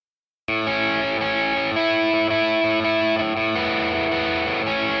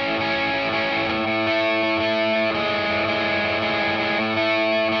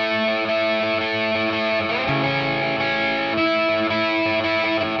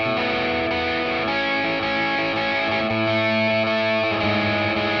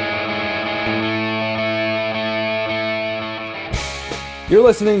You're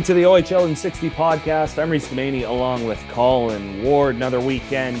listening to the OHL in 60 podcast. I'm Reese Demaney along with Colin Ward. Another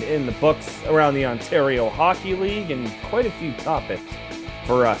weekend in the books around the Ontario Hockey League and quite a few topics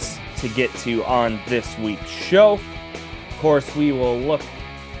for us to get to on this week's show. Of course, we will look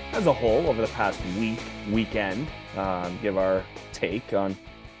as a whole over the past weekend, give our take on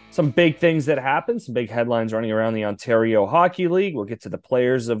some big things that happened, some big headlines running around the Ontario Hockey League. We'll get to the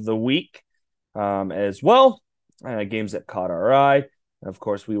players of the week as well, games that caught our eye. Of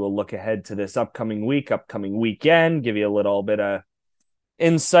course, we will look ahead to this upcoming weekend, give you a little bit of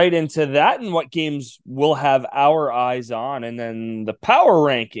insight into that and what games we'll have our eyes on. And then the power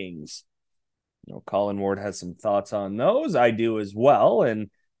rankings. Colin Ward has some thoughts on those. I do as well. And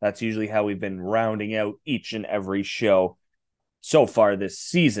that's usually how we've been rounding out each and every show so far this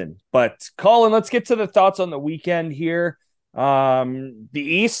season. But Colin, let's get to the thoughts on the weekend here. The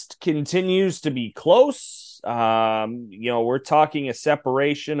East continues to be close. We're talking a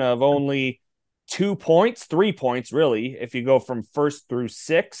separation of only 3 points, really, if you go from first through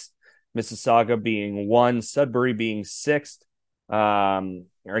sixth, Mississauga being 1, Sudbury being 6th. Or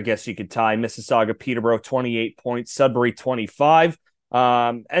I guess you could tie Mississauga, Peterborough, 28 points, Sudbury, 25.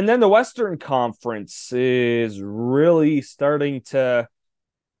 And then the Western Conference is really starting to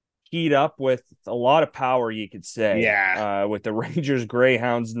heat up with a lot of power, you could say. Yeah. With the Rangers,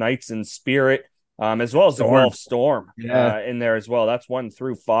 Greyhounds, Knights, and Spirit, as well as the Guelph Storm in there as well. That's 1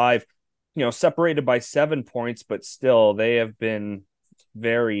 through 5, separated by 7 points, but still they have been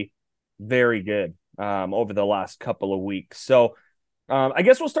very, very good over the last couple of weeks. So I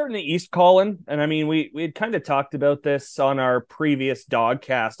guess we'll start in the East, Colin. And I mean, we had kind of talked about this on our previous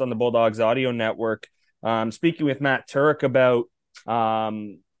Dogcast on the Bulldogs Audio Network, speaking with Matt Turek about,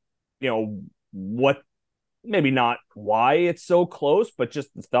 what, maybe not why it's so close, but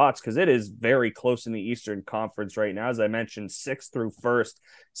just the thoughts, because it is very close in the Eastern Conference right now. As I mentioned, 6th through 1st,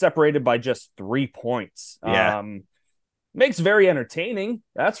 separated by just 3 points. Yeah. Makes very entertaining,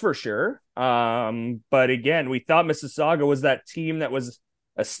 that's for sure. But again, we thought Mississauga was that team that was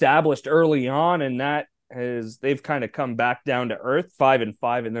established early on, and they've kind of come back down to earth,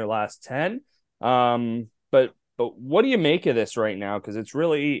 5-5 in their last 10. But what do you make of this right now? Because it's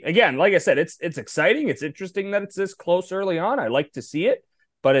really, again, like I said, it's exciting. It's interesting that it's this close early on. I like to see it,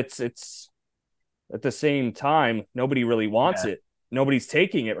 but it's at the same time, nobody really wants it. Nobody's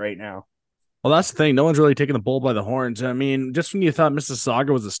taking it right now. Well, that's the thing. No one's really taking the bull by the horns. I mean, just when you thought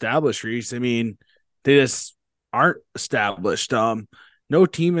Mississauga was established, Reese, I mean, they just aren't established. No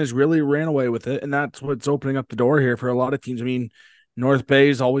team has really ran away with it, and that's what's opening up the door here for a lot of teams. I mean, North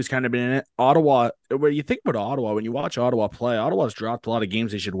Bay's always kind of been in it. Ottawa, when you think about Ottawa, when you watch Ottawa play, Ottawa's dropped a lot of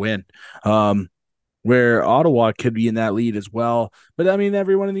games they should win. Where Ottawa could be in that lead as well. But I mean,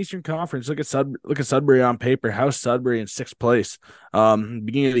 everyone in the Eastern Conference, look at Sudbury on paper. How's Sudbury in 6th place?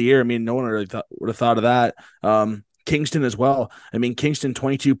 Beginning of the year, I mean, no one really would have thought of that. Kingston as well. I mean, Kingston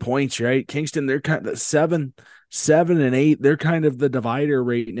 22 points, right? Kingston, they're kind of 7 and 8. They're kind of the divider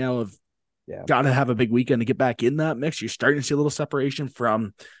right now of got to have a big weekend to get back in that mix. You're starting to see a little separation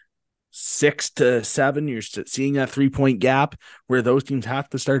from 6 to 7. You're seeing that 3-point gap where those teams have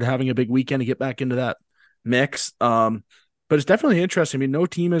to start having a big weekend to get back into that mix. But it's definitely interesting. I mean, no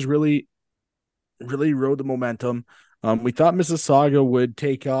team has really rode the momentum. We thought Mississauga would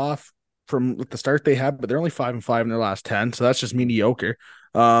take off from the start they had, but they're only 5-5 in their last 10. So that's just mediocre.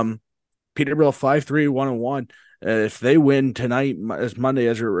 Peterborough 5-3, 1-1. If they win tonight, as Monday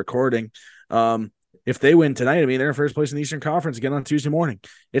as we're recording, if they win tonight, I mean, they're in first place in the Eastern Conference again on Tuesday morning.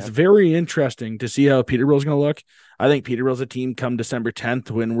 It's very interesting to see how Peterborough's going to look. I think Peterborough's a team come December 10th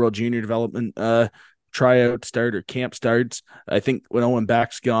when World Junior Development tryout start or camp starts. I think when Owen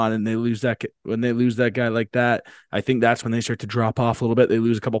Back's gone and they lose that guy like that, I think that's when they start to drop off a little bit. They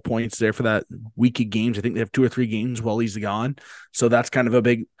lose a couple points there for that week of games. I think they have 2 or 3 games while he's gone. So that's kind of a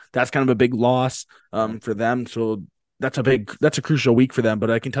big loss for them. So that's a crucial week for them. But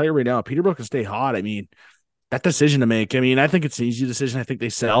I can tell you right now, Peterborough can stay hot. I mean, that decision to make. I mean, I think it's an easy decision. I think they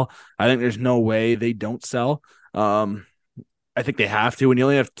sell. I think there's no way they don't sell. I think they have to. When you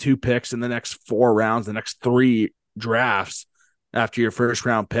only have 2 picks in the next 4 rounds, the next 3 drafts after your first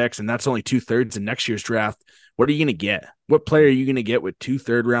round picks, and that's only 2/3 in next year's draft. What are you going to get? What player are you going to get with 2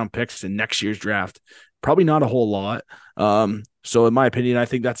 third-round picks in next year's draft? Probably not a whole lot. So in my opinion, I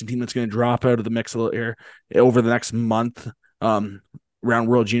think that's a team that's going to drop out of the mix a little here over the next month. Around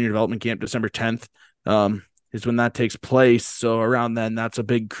World Junior Development Camp, December 10th, is when that takes place. So around then, that's a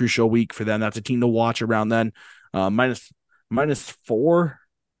big crucial week for them. That's a team to watch around then. -4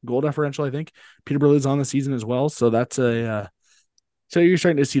 goal differential, I think. Peterborough is on the season as well. So that's So you're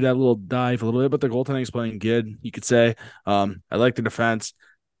starting to see that little dive a little bit, but the goaltending's playing good, you could say. I like the defense.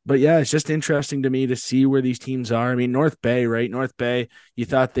 But yeah, it's just interesting to me to see where these teams are. I mean, North Bay, right? North Bay, you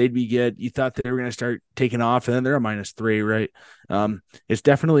thought they'd be good. You thought they were going to start taking off, and then they're a -3, right? It's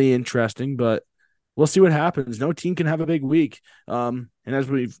definitely interesting, but we'll see what happens. No team can have a big week. And as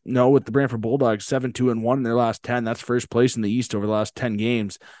we know with the Brantford Bulldogs, 7-2-1 in their last 10, that's first place in the East over the last 10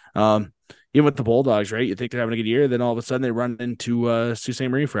 games. Even with the Bulldogs, right? You think they're having a good year, then all of a sudden they run into Sault Ste.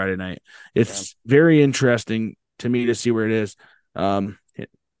 Marie Friday night. It's very interesting to me to see where it is.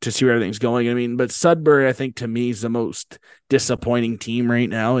 To see where everything's going. I mean, but Sudbury, I think, to me, is the most disappointing team right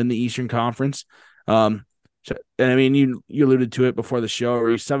now in the Eastern Conference. And I mean, you alluded to it before the show,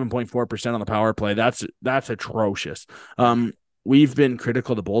 or 7.4% on the power play. That's atrocious. We've been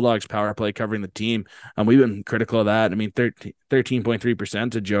critical of the Bulldogs power play covering the team. We've been critical of that. I mean,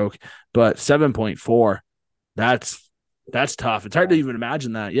 13.3% is a joke, but 7.4, that's tough. It's hard to even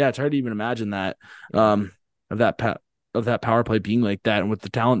imagine that. Yeah, it's hard to even imagine that of that power play being like that, and with the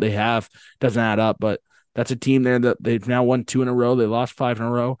talent they have, doesn't add up. But that's a team there that they've now won 2 in a row. They lost 5 in a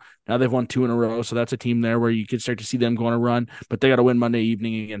row. Now they've won 2 in a row. So that's a team there where you could start to see them going a run, but they got to win Monday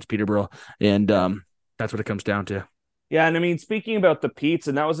evening against Peterborough. And that's what it comes down to. Yeah, and I mean, speaking about the Petes,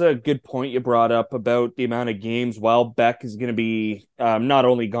 and that was a good point you brought up about the amount of games while Beck is going to be not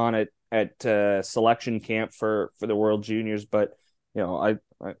only gone at selection camp for the World Juniors, but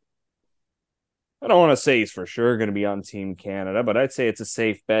I don't want to say he's for sure going to be on Team Canada, but I'd say it's a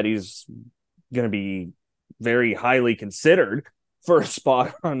safe bet he's going to be very highly considered for a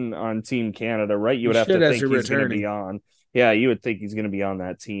spot on Team Canada, right? You would have to think he's going to be on. Yeah, you would think he's going to be on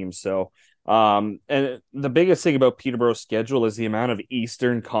that team. So, and the biggest thing about Peterborough's schedule is the amount of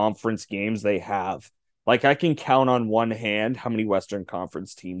Eastern Conference games they have. Like, I can count on one hand how many Western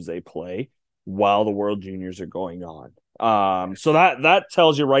Conference teams they play while the World Juniors are going on. So that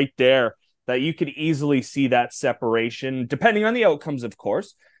tells you right there that you could easily see that separation, depending on the outcomes, of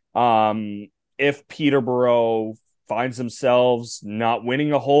course. If Peterborough finds themselves not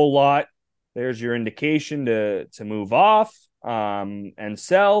winning a whole lot, there's your indication to move off and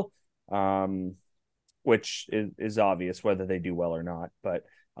sell, which is obvious whether they do well or not. But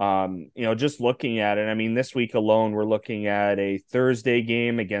just looking at it, I mean, this week alone, we're looking at a Thursday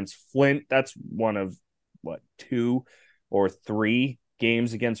game against Flint. That's one of 2 or 3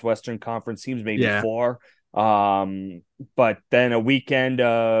 games against Western Conference teams, maybe 4. But then a weekend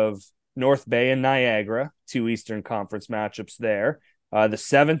of North Bay and Niagara, 2 Eastern Conference matchups there. The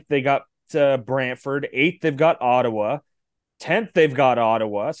 7th, they got Brantford. 8th, they've got Ottawa. 10th, they've got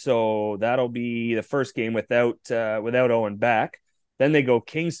Ottawa. So that'll be the first game without Owen Beck. Then they go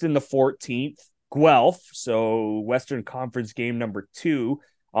Kingston the 14th, Guelph. So Western Conference game number 2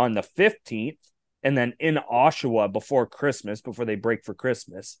 on the 15th. And then in Oshawa before Christmas, before they break for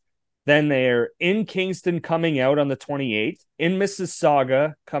Christmas. Then they're in Kingston coming out on the 28th, in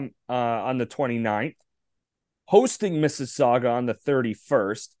Mississauga on the 29th, hosting Mississauga on the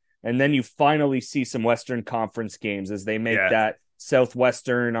 31st, and then you finally see some Western Conference games as they make that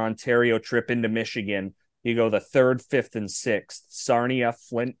Southwestern Ontario trip into Michigan. You go the 3rd, 5th, and 6th, Sarnia,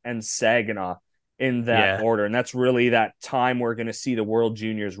 Flint, and Saginaw in that order. And that's really that time we're going to see the World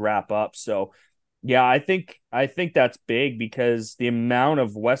Juniors wrap up. So, yeah, I think that's big because the amount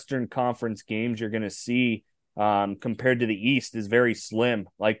of Western Conference games you're going to see compared to the East is very slim.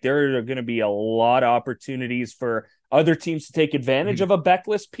 Like, there are going to be a lot of opportunities for other teams to take advantage of a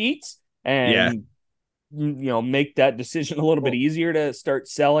Beckless Pete's and make that decision a little bit easier to start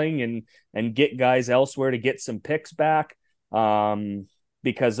selling and get guys elsewhere to get some picks back.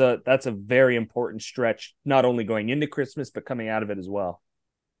 Because that's a very important stretch, not only going into Christmas but coming out of it as well.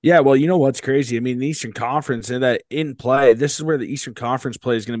 Yeah, well, you know what's crazy? I mean, the Eastern Conference and that in play, this is where the Eastern Conference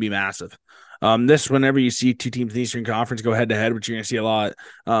play is going to be massive. Whenever you see 2 teams in the Eastern Conference go head to head, which you're going to see a lot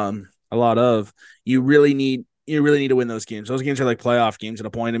of, you really need to win those games. Those games are like playoff games at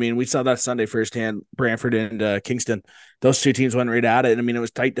a point. I mean, we saw that Sunday firsthand, Brantford and Kingston. Those 2 teams went right at it. And I mean, it was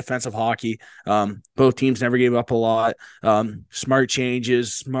tight defensive hockey. Both teams never gave up a lot. Smart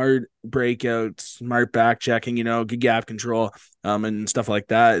changes, smart breakouts, smart back checking, good gap control, and stuff like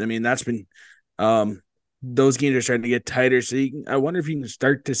that. I mean, that's been those games are starting to get tighter. So I wonder if you can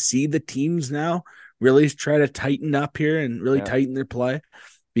start to see the teams now really try to tighten up here and really tighten their play.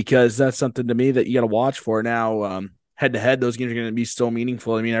 Because that's something to me that you got to watch for now. Head to head, those games are going to be so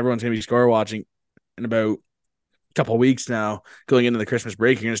meaningful. I mean, everyone's going to be score watching in about a couple of weeks now. Going into the Christmas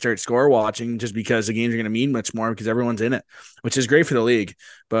break, you're going to start score watching just because the games are going to mean much more because everyone's in it, which is great for the league.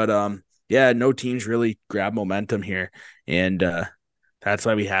 But no teams really grab momentum here, and That's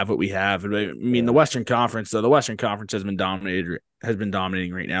why we have what we have. I mean, the Western Conference, though, the Western Conference has been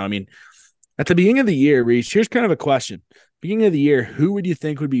dominating right now. I mean, at the beginning of the year, Reese, here's kind of a question. Beginning of the year, who would you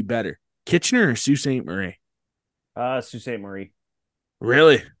think would be better, Kitchener or Sault Ste. Marie? Sault Ste. Marie.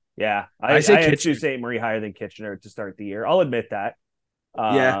 Really? Yeah, I say I had Kitchener. Sault Ste. Marie higher than Kitchener to start the year. I'll admit that.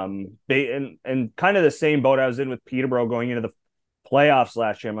 Yeah. They and kind of the same boat I was in with Peterborough going into the playoffs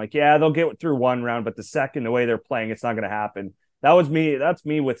last year. I'm like, yeah, they'll get through one round, but the second, the way they're playing, it's not going to happen. That was me. That's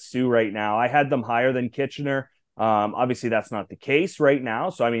me with Sioux right now. I had them higher than Kitchener. Obviously that's not the case right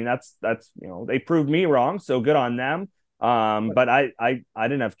now. So I mean, that's they proved me wrong. So good on them. But I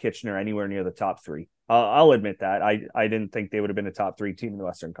didn't have Kitchener anywhere near the top three. I'll admit that I didn't think they would have been a top three team in the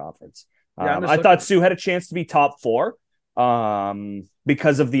Western Conference. Yeah, I thought Sioux had a chance to be top four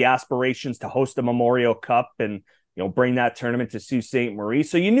because of the aspirations to host a Memorial Cup and bring that tournament to Sault Ste. Marie.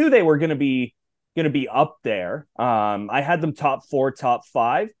 So you knew they were going to be up there. I had them top four, top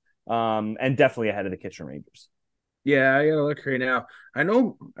five, and definitely ahead of the Kitchener Rangers. Yeah, I gotta look right now. I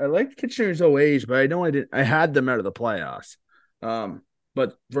know I liked Kitchener's OAs, but I know I didn't. I had them out of the playoffs.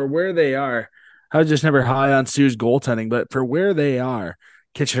 But for where they are, I was just never high on Sioux's goaltending. But for where they are,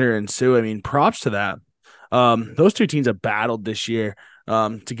 Kitchener and Sioux, I mean, props to that. Those two teams have battled this year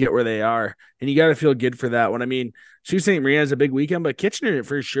to get where they are, and you got to feel good for that one. I mean, Sault Ste. Marie has a big weekend, but Kitchener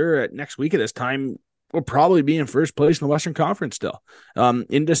for sure at next week at this time will probably be in first place in the Western Conference still.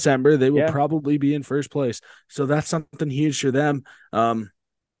 In December, they will probably be in first place. So that's something huge for them. I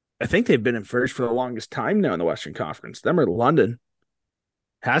think they've been in first for the longest time now in the Western Conference. Them or London.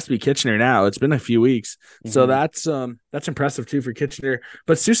 Has to be Kitchener now. It's been a few weeks. So that's impressive too for Kitchener.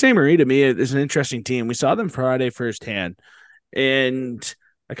 But Sault Ste. Marie to me is an interesting team. We saw them Friday firsthand. And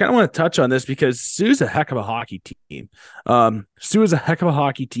I kind of want to touch on this because Sioux's a heck of a hockey team. Sioux is a heck of a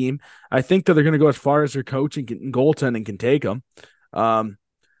hockey team. I think that they're going to go as far as their coaching and goaltending can take them. I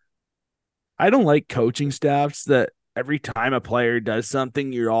don't like coaching staffs that every time a player does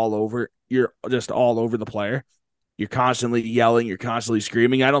something, you're just all over the player. You're constantly yelling. You're constantly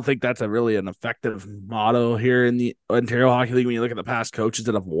screaming. I don't think that's really an effective motto here in the Ontario Hockey League. When you look at the past coaches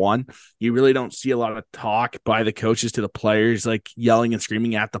that have won, you really don't see a lot of talk by the coaches to the players, like yelling and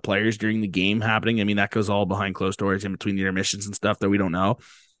screaming at the players during the game happening. I mean, that goes all behind closed doors in between the intermissions and stuff that we don't know.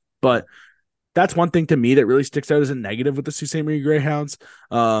 But that's one thing to me that really sticks out as a negative with the Sault Ste. Marie Greyhounds.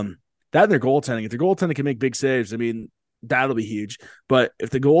 That and their goaltending. If their goaltending can make big saves, I mean, that'll be huge. But if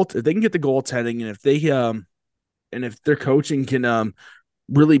they can get the goaltending and if their coaching can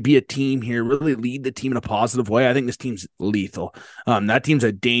really be a team here, really lead the team in a positive way, I think this team's lethal. That team's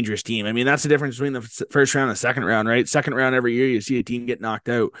a dangerous team. I mean, that's the difference between the first round and the second round, right? Second round every year, you see a team get knocked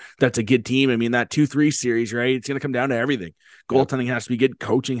out. That's a good team. I mean, that 2-3 series, right? It's going to come down to everything. Goaltending has to be good.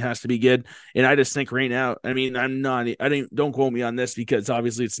 Coaching has to be good. And I just think right now, I mean, don't quote me on this because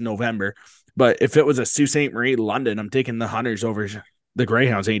obviously it's November, but if it was a Sault Ste. Marie London, I'm taking the Hunters over the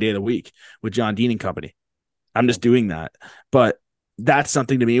Greyhounds any day of the week with John Dean and company. I'm just doing that. But that's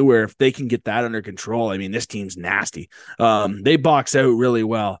something to me where if they can get that under control, I mean, this team's nasty. They box out really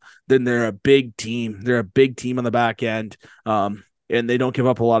well. Then they're a big team. They're a big team on the back end. And they don't give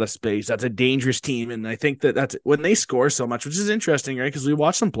up a lot of space. That's a dangerous team. And I think that's when they score so much, which is interesting, right? Because we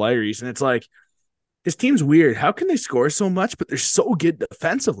watch some players and it's like, this team's weird. How can they score so much, but they're so good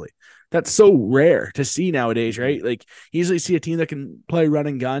defensively? That's so rare to see nowadays, right? Like, you usually see a team that can play run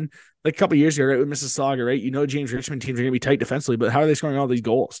and gun. Like a couple of years ago, right, with Mississauga, right? James Richmond teams are going to be tight defensively, but how are they scoring all these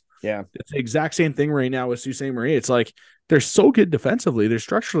goals? Yeah. It's the exact same thing right now with Sault Ste. Marie. It's like they're so good defensively. They're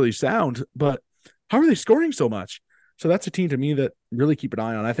structurally sound, but how are they scoring so much? So that's a team to me that really keep an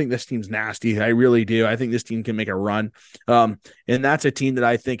eye on. I think this team's nasty. I really do. I think this team can make a run. And that's a team that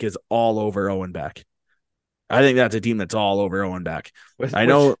I think is all over Owen Beck. I think that's a team that's all over Owen Beck. Which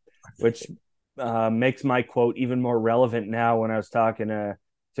makes my quote even more relevant now when I was talking to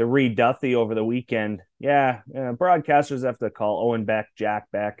Reed Duthie over the weekend. Broadcasters have to call Owen Beck, Jack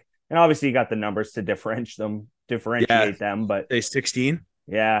Beck. And obviously you got the numbers to differentiate them. But they 16.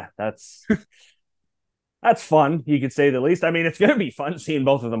 Yeah, that's fun, you could say the least. I mean, it's going to be fun seeing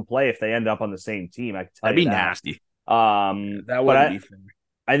both of them play if they end up on the same team. I can tell That'd you be that. nasty. That would be fun.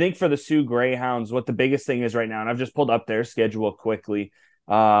 I think for the Sioux Greyhounds, what the biggest thing is right now, and I've just pulled up their schedule quickly,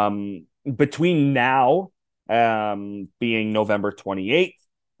 between now being November 28th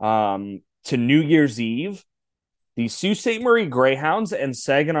to New Year's Eve, the Sault Ste. Marie Greyhounds and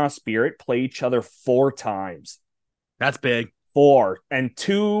Saginaw Spirit play each other 4 times. That's big. 4, and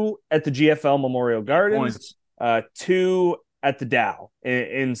 2 at the GFL Memorial Gardens, 2 at the Dow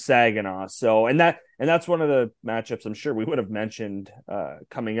in Saginaw. So, and that's one of the matchups I'm sure we would have mentioned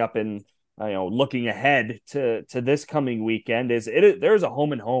coming up in looking ahead to this coming weekend is there's a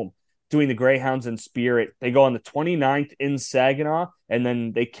home and home doing the Greyhounds and Spirit. They go on the 29th in Saginaw, and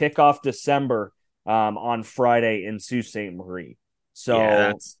then they kick off December on Friday in Sault Ste. Marie.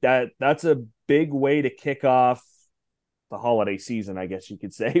 Yeah, So that's a big way to kick off the holiday season, I guess you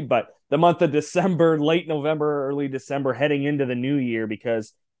could say, but the month of December, late November, early December, heading into the new year,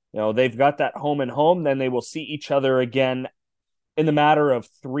 because they've got that home and home. Then they will see each other again in the matter of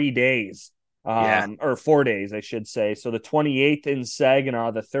 3 days, yeah. or 4 days, I should say. So the 28th in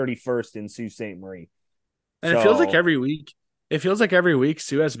Saginaw, the 31st in Sault Ste. Marie. And it feels like So every week. It feels like every week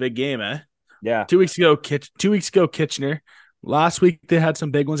Sioux has a big game, eh? yeah, 2 weeks ago, 2 weeks ago, Kitchener. Last week they had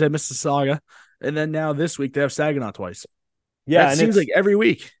some big ones at Mississauga, and then now this week they have Saginaw twice. yeah, That and seems like every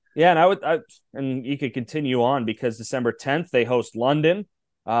week. yeah, and and you could continue on because December 10th they host London.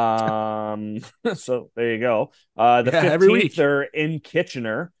 So there you go. The Yeah, every 15th week. they're in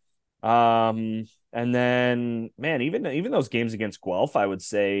Kitchener. And then man, even those games against Guelph, I would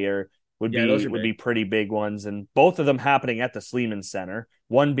say, would Yeah, those be are would big. be pretty big ones, and both of them happening at the Sleeman Center.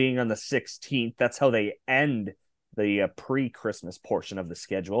 One being on the 16th. That's how they end the pre-Christmas portion of the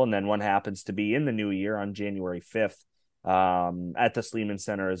schedule, and then one happens to be in the new year on January 5th, at the Sleeman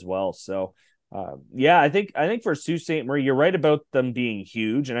Center as well. So yeah, I think for Sault Ste. Marie, you're right about them being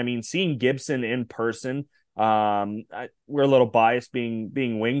huge, and I mean seeing Gibson in person. We're a little biased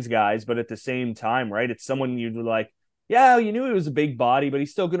being Wings guys, but at the same time, right? It's someone you'd like. Yeah, you knew he was a big body, but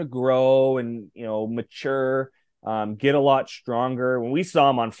he's still going to grow and mature, get a lot stronger. When we saw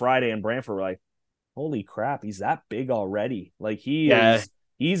him on Friday in Brantford, we're like, holy crap, he's that big already. Like Yeah,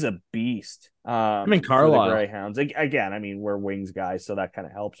 he's a beast I'm in for the Carlisle. Greyhounds. Again, I mean, we're Wings guys, so that kind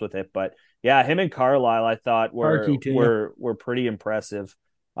of helps with it. But yeah, him and Carlisle, I thought were Parky too. were were pretty impressive.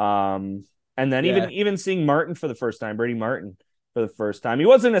 And then even Yeah. even seeing Martin for the first time, Brady Martin for the first time. He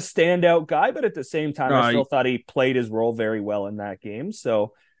wasn't a standout guy, but at the same time, I No, still thought he played his role very well in that game.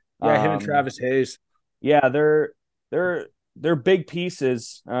 So yeah, him and um Travis Hayes. yeah, they're big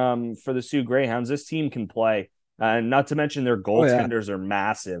pieces for the Sioux Greyhounds. This team can play, and not to mention their Oh yeah. goaltenders are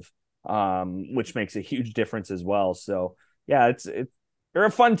massive, which makes a huge difference as well. So yeah, they're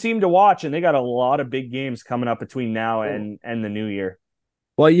a fun team to watch, and they got a lot of big games coming up between now and the new year.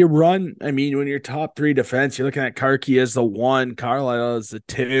 Well, you run. I mean, when you're top three defense, you're looking at Karki as the one, Carlisle as the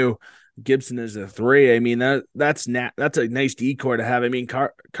two, Gibson as the three. I mean that's a nice decor to have. I mean,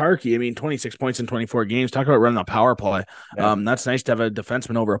 Karki. I mean, 26 points in 24 games. Talk about running a power play. Yeah, That's nice to have a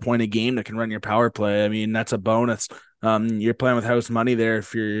defenseman over a point a game that can run your power play. I mean, that's a bonus. You're playing with house money there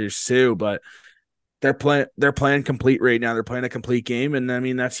if you're Sioux, but they're playing complete right now. They're playing a complete game, and I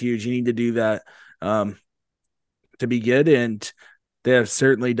mean that's huge. You need to do that to be good, and they have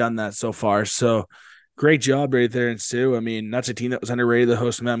certainly done that so far. So great job right there in Sioux. I mean, that's a team that was underrated to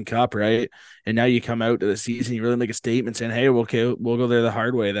host Mem Cup, right? And now you come out to the season, you really make a statement saying, "Hey, okay, we'll go there the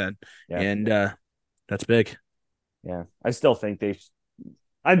hard way then," yeah, and that's big. yeah. I still think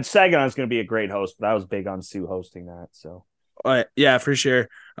I'm Saginaw's going to be a great host, but I was big on Sioux hosting that. So Yeah, for sure.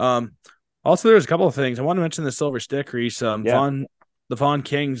 Also, there's a couple of things I want to mention. The Silver Stick, Reese. yeah, The Vaughan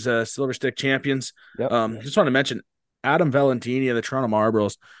Kings, Silver Stick champions. yep, Just want to mention Adam Valentini of the Toronto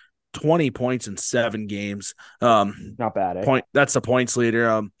Marlboros, 20 points in 7 games. not bad, eh? That's the points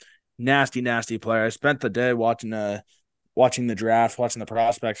leader. Nasty player. I spent the day watching the draft, watching the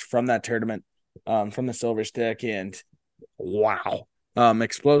prospects from that tournament, from the Silver Stick, and wow.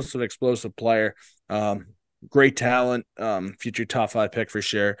 Explosive player. Great talent. Future top 5 pick for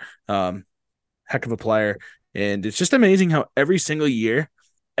sure. Heck of a player. And it's just amazing how every single year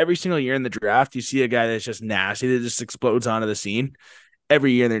in the draft, you see a guy that's just nasty that just explodes onto the scene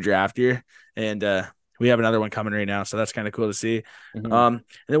every year in their draft year. And we have another one coming right now. So that's kind of cool to see. Mm-hmm. And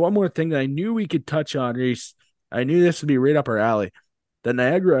then one more thing that I knew we could touch on, Reese. I knew this would be right up our alley. The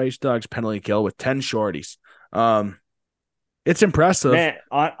Niagara Ice Dogs penalty kill with 10 shorties. It's impressive. Man,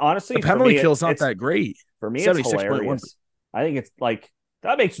 honestly, The penalty kill is not that great. for me, it's 76.1. hilarious. I think it's like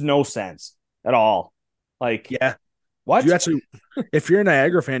that makes no sense at all. Like, Yeah. what? You actually, if you're a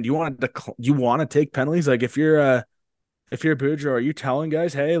Niagara fan, do you want to take penalties? Like if you're a Boudreaux, are you telling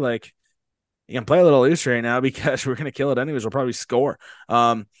guys, hey, like you can play a little loose right now because we're gonna kill it anyways. We'll probably score.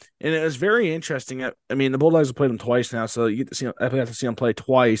 And it was very interesting. I mean, the Bulldogs have played them twice now, so you get to see. I got to see them play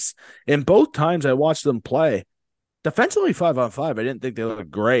twice, and both times I watched them play. Defensively, 5-on-5, I didn't think they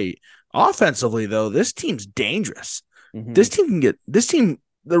looked great. Offensively, though, this team's dangerous. Mm-hmm. This team.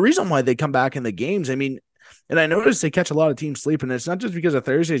 The reason why they come back in the games, I mean, And I noticed they catch a lot of teams sleeping. It's not just because of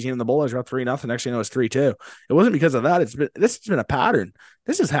Thursday's game. The Bulldogs were up 3-0. Next thing you know, it's 3-2. It wasn't because of that. This has been a pattern.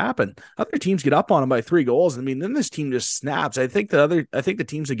 This has happened. Other teams get up on them by 3 goals. I mean, then this team just snaps. I think the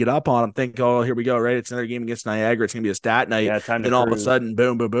teams that get up on them think, oh, here we go, right? It's another game against Niagara. It's gonna be a stat night. Yeah, time and to then all of a cruise. sudden,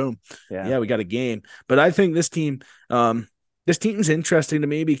 boom, boom, boom. Yeah, we got a game. But I think this team's interesting to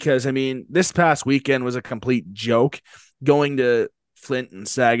me because I mean, this past weekend was a complete joke. Going to Flint and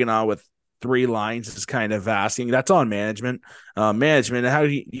Saginaw with 3 lines is kind of asking. That's on management. Management, how do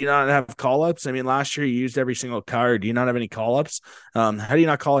you not have call-ups? I mean, last year you used every single card. Do you not have any call-ups? How do you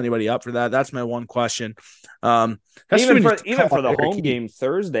not call anybody up for that? That's my one question. Even for the home game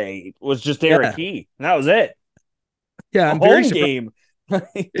Thursday was just Eric Key. And that was it. Yeah, I'm very game.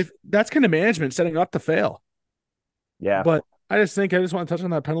 If that's kind of management setting up to fail. Yeah. But I just want to touch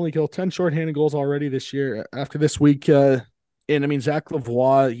on that penalty kill. 10 shorthanded goals already this year after this week. And I mean, Zach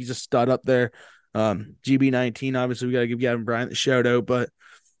Lavoie, he's a stud up there. GB19, obviously, we got to give Gavin Bryant the shout out, but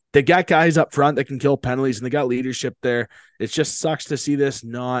they got guys up front that can kill penalties and they got leadership there. It just sucks to see this,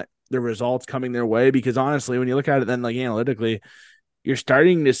 not the results coming their way, because honestly, when you look at it then like analytically, you're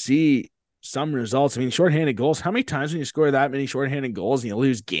starting to see some results. I mean, shorthanded goals, how many times when you score that many shorthanded goals and you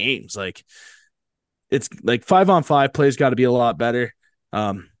lose games? Like, it's like 5-on-5 plays got to be a lot better.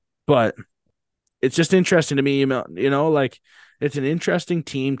 But it's just interesting to me, like it's an interesting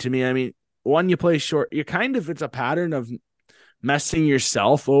team to me. I mean, one, you play short, it's a pattern of messing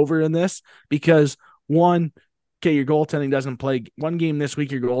yourself over in this because one, okay, your goaltending doesn't play one game this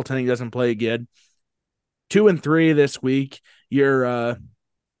week. Your goaltending doesn't play good. 2 and 3 this week. You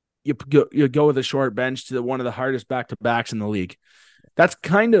go with a short bench to one of the hardest back-to-backs in the league. That's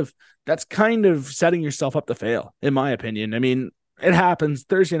kind of setting yourself up to fail, in my opinion. I mean, it happens.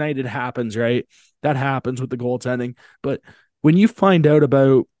 Thursday night, it happens, right? That happens with the goaltending. But when you find out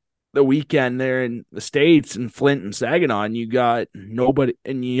about the weekend there in the States and Flint and Saginaw, and you got nobody,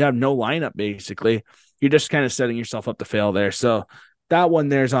 and you have no lineup, basically, you're just kind of setting yourself up to fail there. So that one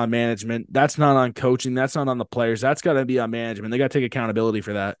there's on management. That's not on coaching. That's not on the players. That's got to be on management. They got to take accountability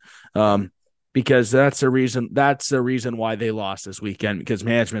for that. Because that's the reason why they lost this weekend, because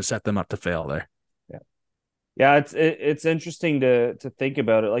management set them up to fail there. Yeah, it's interesting to think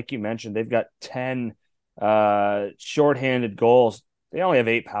about it. Like you mentioned, they've got 10 shorthanded goals. They only have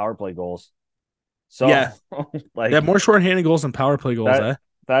 8 power play goals. So yeah, like they have more shorthanded goals than power play goals.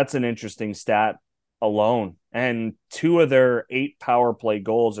 That's an interesting stat alone. And 2 of their 8 power play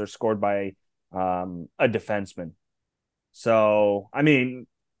goals are scored by a defenseman. So I mean,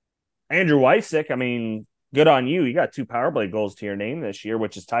 Andrew Wysick, I mean, good on you. You got 2 power play goals to your name this year,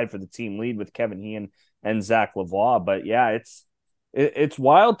 which is tied for the team lead with Kevin Hean and Zach Lavoie. But yeah, it's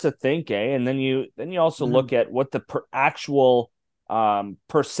wild to think, eh? And then you also look at what the actual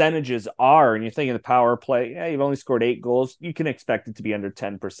percentages are, and you're thinking the power play. Yeah, you've only scored 8 goals. You can expect it to be under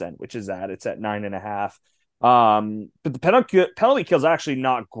 10%, which is it's at 9.5. But the penalty kill is actually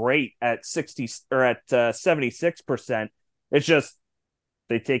not great at 60 or at 76%. It's just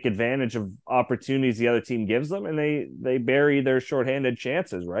they take advantage of opportunities the other team gives them, and they bury their shorthanded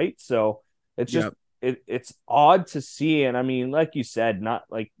chances, right? So it's just it's odd to see. And I mean, like you said, not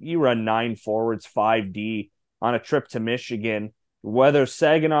like you run 9 forwards, 5D on a trip to Michigan. Whether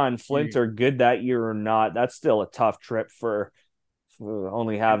Saginaw and Flint are good that year or not, that's still a tough trip for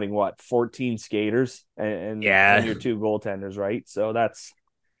only having 14 skaters and your 2 goaltenders, right? So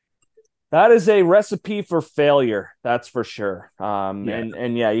that is a recipe for failure. That's for sure.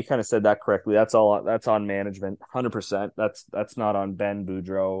 And yeah, you kind of said that correctly. That's on management. 100%. That's not on Ben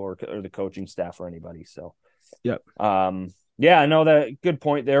Boudreau or the coaching staff or anybody. So, yep. Yeah, no, that good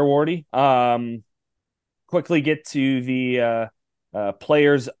point there, Wardy. Quickly get to the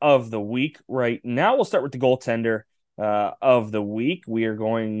players of the week right now. We'll start with the goaltender of the week. We are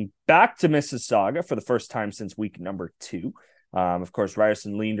going back to Mississauga for the first time since week number 2. Of course,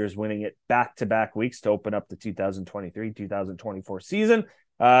 Ryerson Leanders winning it back-to-back weeks to open up the 2023-2024 season.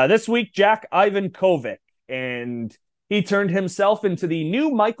 This week, Jack Ivankovic, and he turned himself into the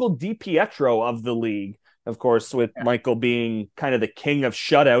new Michael DiPietro of the league. Of course, with Michael being kind of the king of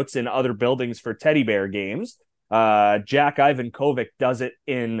shutouts in other buildings for Teddy Bear games. Jack Ivankovic does it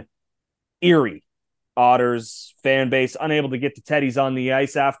in Erie. Otters fan base unable to get the Teddies on the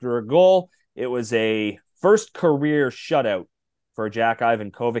ice after a goal. It was a first career shutout for Jack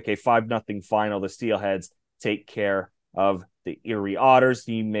Ivankovic, a 5-0 final. The Steelheads take care of the Erie Otters.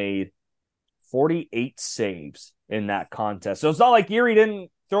 He made 48 saves in that contest. So it's not like Erie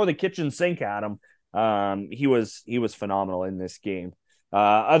didn't throw the kitchen sink at him. He was phenomenal in this game.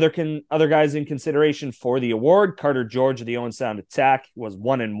 Other guys in consideration for the award: Carter George of the Owen Sound Attack was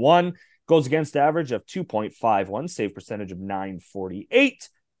 1-1. Goals against average of 2.51, save percentage of 948.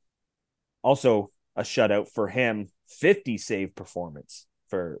 Also a shutout for him, 50 save performance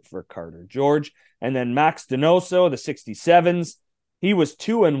for Carter George. And then Max Donoso, the 67s, he was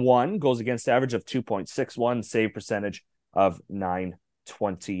 2-1, goals against average of 2.61, save percentage of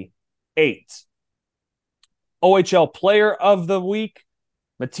 928. OHL player of the week,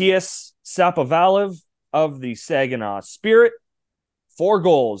 Matthias Sapovalev of the Saginaw Spirit. 4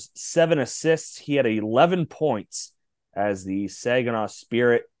 goals, 7 assists. He had 11 points as the Saginaw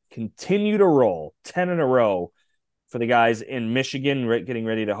Spirit continue to roll 10 in a row for the guys in Michigan, getting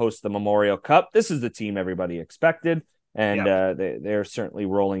ready to host the Memorial Cup. This is the team everybody expected, and they're certainly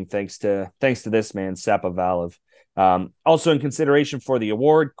rolling thanks to this man, Sapovalev. Also in consideration for the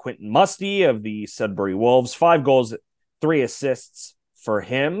award, Quentin Musty of the Sudbury Wolves, 5 goals, 3 assists for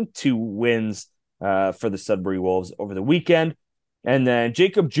him, 2 wins for the Sudbury Wolves over the weekend. And then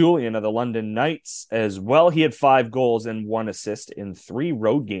Jacob Julian of the London Knights as well. He had 5 goals and 1 assist in 3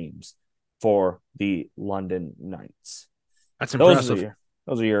 road games for the London Knights. That's impressive.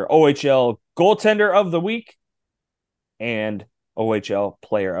 Those are your OHL goaltender of the week and OHL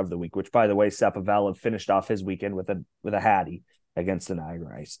player of the week, which, by the way, Sapovalev finished off his weekend with a hattie against the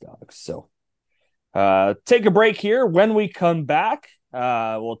Niagara Ice Dogs. So take a break here. When we come back,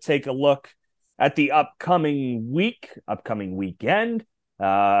 we'll take a look at the upcoming weekend.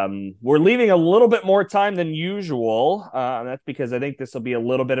 We're leaving a little bit more time than usual. That's because I think this will be a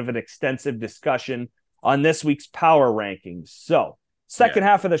little bit of an extensive discussion on this week's power rankings. So, second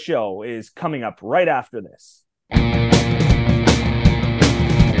half of the show is coming up right after this.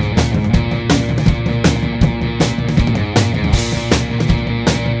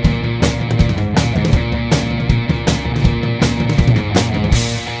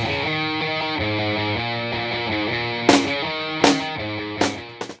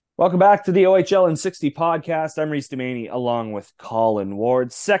 Welcome back to the OHL in 60 podcast. I'm Reese Demaney along with Colin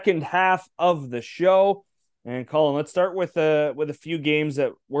Ward. Second half of the show. And Colin, let's start with a few games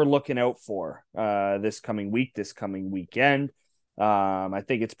that we're looking out for this coming weekend. I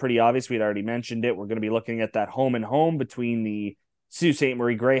think it's pretty obvious. We'd already mentioned it. We're going to be looking at that home and home between the Sault Ste.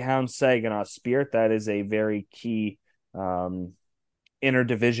 Marie Greyhounds, Saginaw Spirit. That is a very key interdivision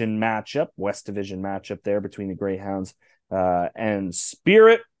matchup, West Division matchup there between the Greyhounds and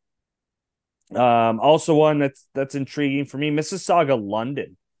Spirit. Also one that's intriguing for me, Mississauga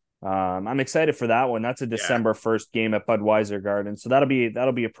London. I'm excited for that one. That's a December 1st game at Budweiser Garden, so that'll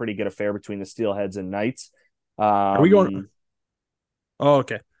be a pretty good affair between the Steelheads and Knights. Are we going? Oh,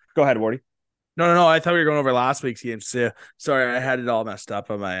 okay. Go ahead, Wardy. No. I thought we were going over last week's games. So, sorry, I had it all messed up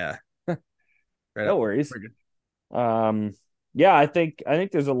on my. Right no worries. Yeah, I think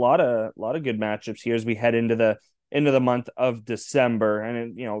there's a lot of good matchups here as we head into the month of December,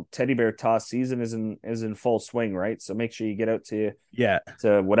 and teddy bear toss season is in full swing, right? So make sure you get out to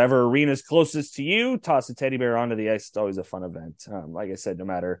whatever arena is closest to you, toss a teddy bear onto the ice. It's always a fun event. Like I said, no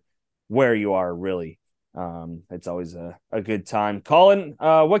matter where you are, really, it's always a good time. Colin,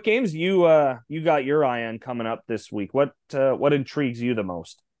 what games you got your eye on coming up this week? What intrigues you the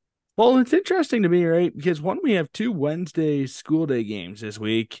most? Well, it's interesting to me, right? Because we have 2 Wednesday school day games this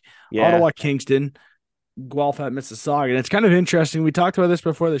week. Yeah. Ottawa, Kingston, Guelph at Mississauga. And it's kind of interesting. We talked about this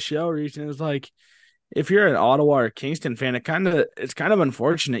before the show, Reese, and it was like, if you're an Ottawa or Kingston fan, it's kind of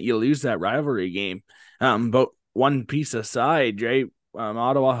unfortunate you lose that rivalry game. But one piece aside, right?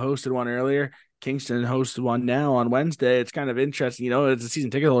 Ottawa hosted one earlier. Kingston hosted one now on Wednesday. It's kind of interesting. As a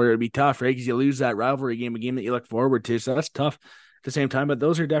season ticket holder, it'd be tough, right? Because you lose that rivalry game, a game that you look forward to. So that's tough at the same time. But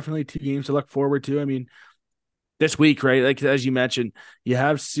those are definitely 2 games to look forward to. I mean, this week, right? Like, as you mentioned, you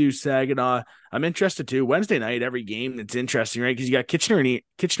have Sault Saginaw. I'm interested too. Wednesday night, every game, it's interesting, right? Because you got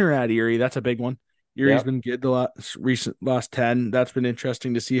Kitchener at Erie. That's a big one. Erie's been good the last 10. That's been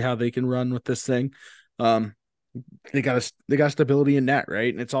interesting to see how they can run with this thing. They got stability in net,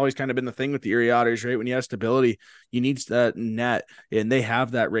 right? And it's always kind of been the thing with the Erie Otters, right? When you have stability, you need that net, and they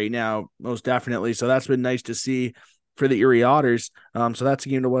have that right now, most definitely. So that's been nice to see for the Erie Otters. So that's a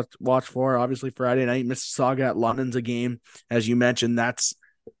game to watch for. Obviously, Friday night, Mississauga at London's a game. As you mentioned, that's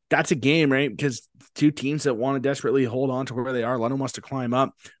a game, right? Because 2 teams that want to desperately hold on to where they are. London wants to climb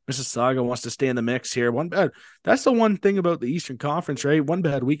up. Mississauga wants to stay in the mix here. That's the one thing about the Eastern Conference, right? One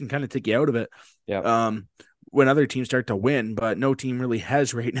bad week can kind of take you out of it. Yeah. When other teams start to win, but no team really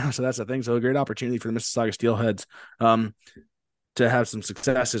has right now. So that's the thing. So a great opportunity for the Mississauga Steelheads to have some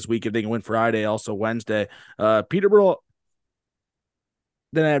success this week if they can win Friday, also Wednesday. Peterborough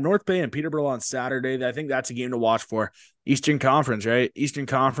Then I have North Bay and Peterborough on Saturday. I think that's a game to watch for. Eastern Conference, right? Eastern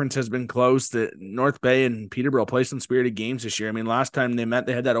Conference has been close. The North Bay and Peterborough play some spirited games this year. I mean, last time they met,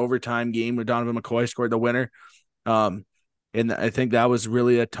 they had that overtime game where Donovan McCoy scored the winner. Um, and I think that was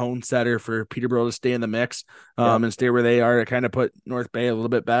really a tone setter for Peterborough to stay in the mix and stay where they are to kind of put North Bay a little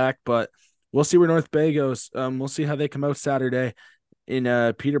bit back. But we'll see where North Bay goes. We'll see how they come out Saturday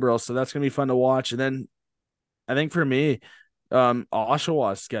in Peterborough. So that's going to be fun to watch. And then I think for me,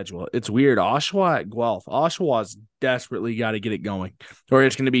 Oshawa's schedule. It's weird. Oshawa at Guelph. Oshawa's desperately got to get it going, or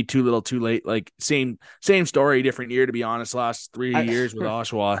it's going to be too little, too late. Like same story, different year. To be honest, last 3 years with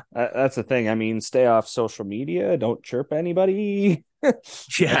Oshawa. That's the thing. I mean, stay off social media. Don't chirp anybody.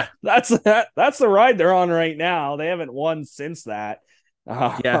 Yeah, that's the ride they're on right now. They haven't won since that.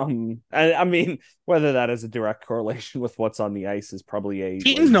 Yeah. I mean, whether that is a direct correlation with what's on the ice is probably a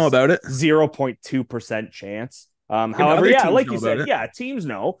teams know about it. 0.2% chance. However, like you said, teams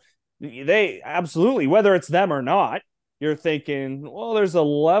know. They absolutely, whether it's them or not, you're thinking, well, there's a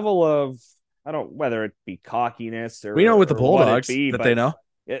level of, whether it be cockiness or we know with the Bulldogs they know.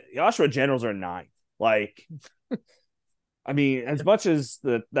 Oshawa Generals are 9. Like, I mean, as much as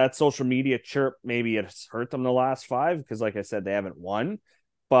that social media chirp, maybe it's hurt them the last 5 because, like I said, they haven't won.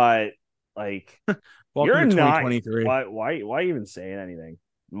 But like, you're in 2023. Why even saying anything?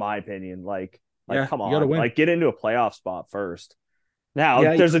 In my opinion, come on, like get into a playoff spot first. Now,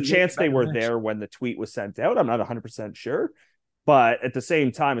 there's a chance they were there when the tweet was sent out. I'm not 100% sure, but at the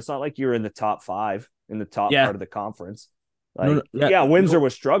same time, it's not like you're in the top 5 in the top part of the conference. Windsor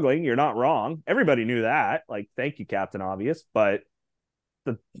was struggling. You're not wrong. Everybody knew that. Like, thank you, Captain Obvious, but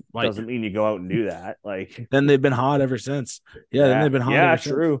that doesn't mean you go out and do that. Like, then they've been hot ever since. Then they've been hot. Yeah,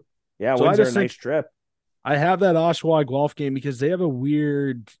 true. Since. Yeah, so Windsor a nice trip. I have that Oshawa Guelph game because they have a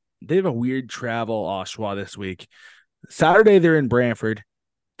weird travel Oshawa this week. Saturday they're in Brantford.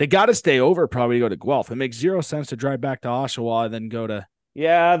 They got to stay over probably to go to Guelph. It makes 0 sense to drive back to Oshawa and then go to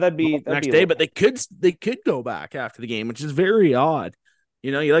that'd be next day. But they could go back after the game, which is very odd.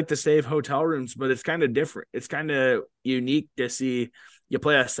 You know, you like to save hotel rooms, but it's kind of different. It's kind of unique to see you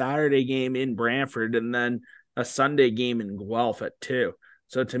play a Saturday game in Brantford and then a Sunday game in Guelph at 2.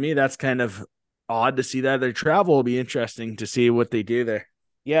 So to me, that's kind of odd to see that. Their travel will be interesting to see what they do there.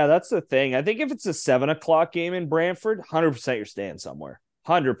 Yeah, that's the thing. I think if it's a 7:00 game in Brantford, 100% you're staying somewhere.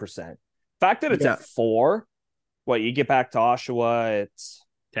 100%. Fact that it's at 4, you get back to Oshawa, it's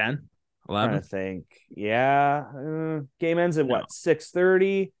 10, 11. I think. Yeah. Game ends at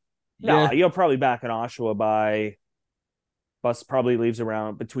 6:30? No, you'll probably back in Oshawa by bus probably leaves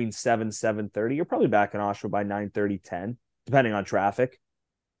around between 7:30. You're probably back in Oshawa by 9:30, 10, depending on traffic.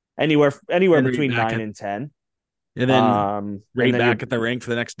 Anywhere between 9 and 10. And then back at the rink for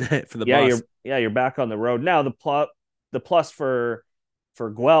the next day for the bus. You're back on the road. Now the plus for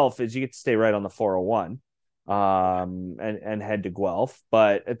Guelph is you get to stay right on the 401 and head to Guelph.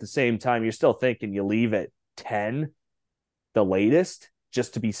 But at the same time, you're still thinking you leave at 10, the latest,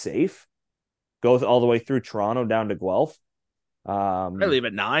 just to be safe. Go all the way through Toronto down to Guelph. I leave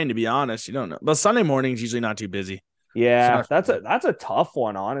at 9, to be honest. You don't know. But Sunday morning's usually not too busy. Yeah, that's a tough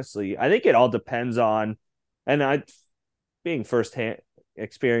one, honestly. I think it all depends on, and I being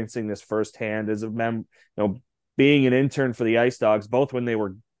experiencing this firsthand as being an intern for the Ice Dogs, both when they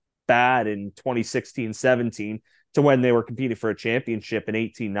were bad in 2016-17 to when they were competing for a championship in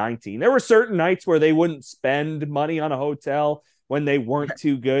 18-19. There were certain nights where they wouldn't spend money on a hotel when they weren't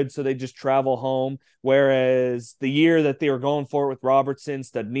too good, so they just travel home. Whereas the year that they were going for it with Robertson,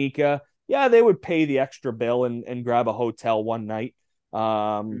 Studnicka, they would pay the extra bill and grab a hotel one night.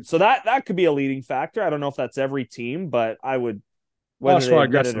 So that could be a leading factor. I don't know if that's every team, but I would, whether they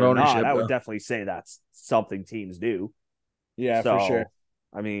admit it or not, I would definitely say that's something teams do. Yeah, for sure.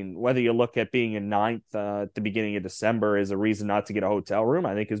 I mean, whether you look at being in 9th at the beginning of December is a reason not to get a hotel room,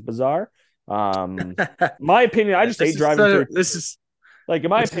 I think is bizarre. My opinion, I just hate driving through. In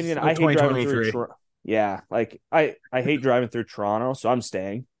my opinion, I hate driving through. I hate driving through Toronto, so I'm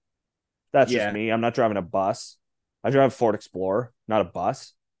staying. That's just me. I'm not driving a bus. I drive a Ford Explorer, not a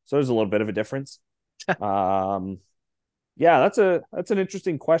bus. So there's a little bit of a difference. That's an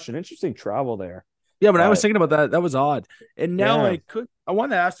interesting question. Interesting travel there. Yeah, but I was thinking about that. That was odd. And now I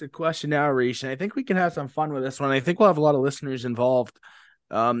want to ask a question now, Reish, and I think we can have some fun with this one. I think we'll have a lot of listeners involved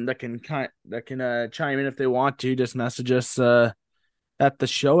that can chime in if they want to. Just message us at the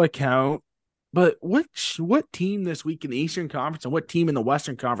show account. But what team this week in the Eastern Conference and what team in the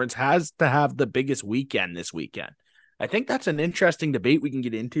Western Conference has to have the biggest weekend this weekend? I think that's an interesting debate we can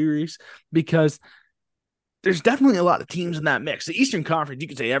get into, Reese, because there's definitely a lot of teams in that mix. The Eastern Conference, you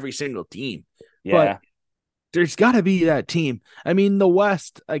could say every single team. Yeah. there's got to be that team. I mean, the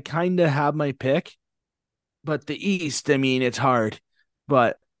West, I kind of have my pick, but the East, I mean, it's hard.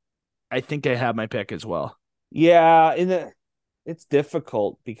 But I think I have my pick as well. Yeah, it's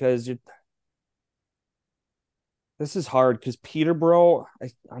difficult because this is hard because Peterborough,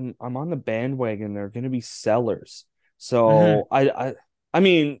 I'm on the bandwagon. They're going to be sellers, Mm-hmm. so I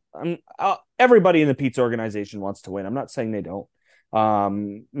mean, everybody in the Pete's organization wants to win. I'm not saying they don't.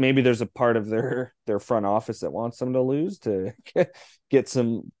 Maybe there's a part of their front office that wants them to lose to get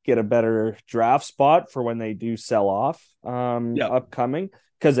a better draft spot for when they do sell off Yep. upcoming,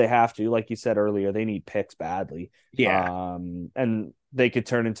 because they have to, like you said earlier, they need picks badly. Yeah. And they could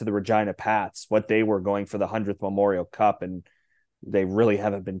turn into the Regina Pats, what they were going for the 100th Memorial Cup, and they really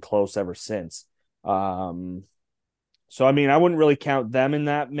haven't been close ever since. Um, so I mean, I wouldn't really count them in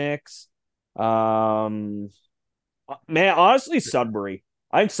that mix. Um, Man, honestly, Sudbury.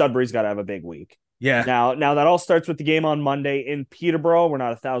 I think Sudbury's got to have a big week. Yeah. Now that all starts with the game on Monday in Peterborough. We're not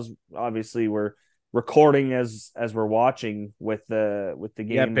 1,000. Obviously, we're recording as we're watching with the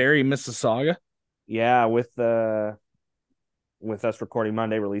Yeah. game. Barry, Mississauga. Yeah, with us recording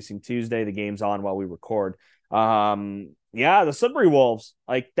Monday, releasing Tuesday. The game's on while we record. Yeah, the Sudbury Wolves,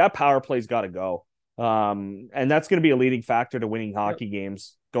 like that power play's got to go. And that's going to be a leading factor to winning Yep. hockey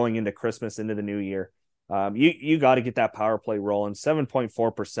games going into Christmas, into the new year. You got to get that power play rolling.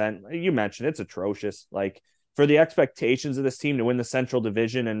 7.4%. You mentioned it's atrocious. Like for the expectations of this team to win the Central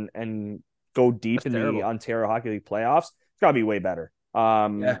Division and go deep That's in the terrible. Ontario Hockey League playoffs, it's got to be way better.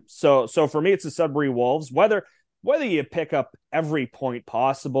 Yeah. So for me, it's the Sudbury Wolves. Whether you pick up every point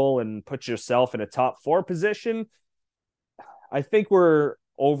possible and put yourself in a top four position, I think we're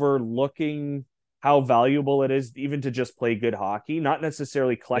overlooking how valuable it is even to just play good hockey, not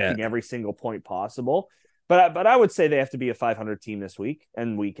necessarily Yeah. collecting every single point possible. But I would say they have to be a 500 team this week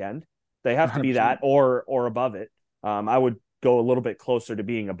and weekend. They have to be that 100%. or above it. I would go a little bit closer to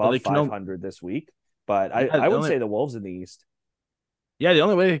being Well, above they can only, 500 this week, but yeah, I would say the Wolves in the East. the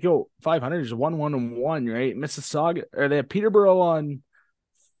only way to go 500 is 1-1-1, right? Mississauga, or they have Peterborough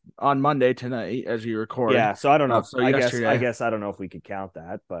on Monday tonight as we record. Yeah, so I don't know. So I yesterday. guess I don't know if we could count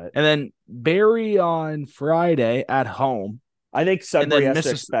that, but And then Barry on Friday at home. I think And Sudbury then has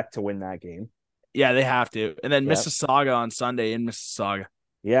to expect to win that game. Yeah, they have to. And then Yeah. Mississauga on Sunday in Mississauga.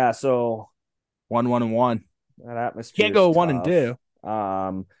 Yeah, so 1-1-1. that Can't atmosphere's go one and tough.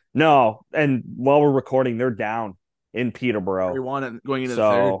 two. No, and while we're recording, they're down in They Peterborough. won it going into the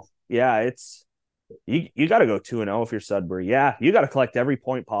third. So yeah, it's you got to go 2-0 if you're Sudbury. Yeah, you got to collect every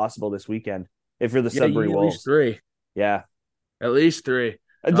point possible this weekend if you're the Yeah, you Sudbury need at least Wolves. three. Yeah, At least three.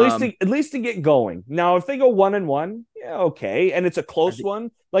 at least to get going. Now, if they go 1-1, yeah, okay, and it's a I close think.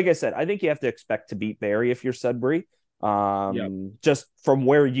 one. Like I said, I think you have to expect to beat Barry if you're Sudbury. Yep. Just from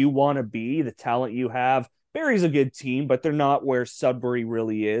where you want to be, the talent you have. Barry's a good team, but they're not where Sudbury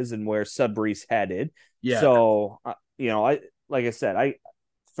really is and where Sudbury's headed. Yeah. So, I like I said, I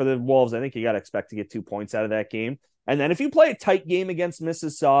for the Wolves, I think you got to expect to get 2 points out of that game. And then if you play a tight game against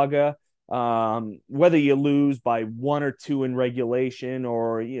Mississauga, whether you lose by 1 or 2 in regulation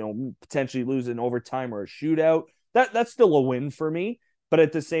or potentially lose in overtime or a shootout, that's still a win for me. But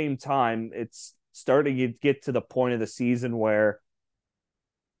at the same time, it's starting to get to the point of the season where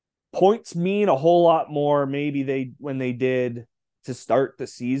points mean a whole lot more maybe they when they did to start the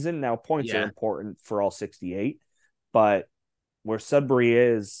season. Now points are Yeah. important for all 68, but where Sudbury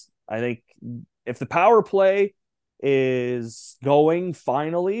is, I think if the power play is going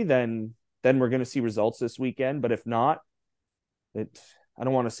finally, then we're going to see results this weekend. But if not, I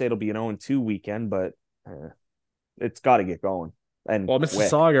don't want to say it'll be an 0-2 weekend, but it's got to get going and Well, quick.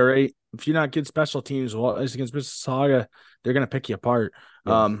 Mississauga, right? If you're not good special teams, well, as against Mississauga, they're gonna pick you apart.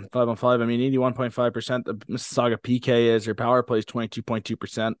 Yeah. 5-on-5. I mean, 81.5%. The Mississauga PK is their power play is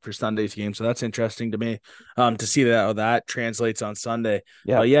 22.2% for Sunday's game. So that's interesting to me. To see that how that translates on Sunday.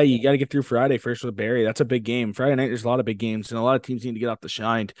 Yeah. But yeah, you got to get through Friday first with Barry. That's a big game. Friday night, there's a lot of big games, and a lot of teams need to get off the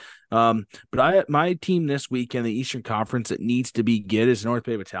shine. But my team this week in the Eastern Conference that needs to be good is North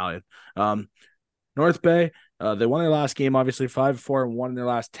Bay Battalion. North Bay, they won their last game, obviously 5-4-1 in their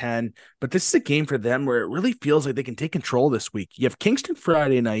last 10. But this is a game for them where it really feels like they can take control this week. You have Kingston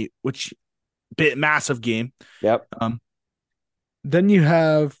Friday night, which massive game. Yep. Then you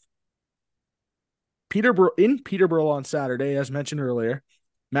have Peterborough on Saturday, as mentioned earlier,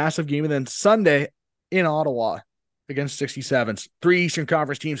 massive game, and then Sunday in Ottawa against 67s. 3 Eastern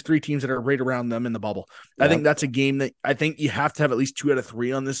Conference teams, 3 teams that are right around them in the bubble. Yep. I think that's a game that I think you have to have at least 2 out of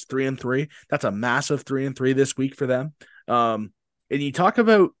 3 on this 3-3. That's a massive 3-3 this week for them. And you talk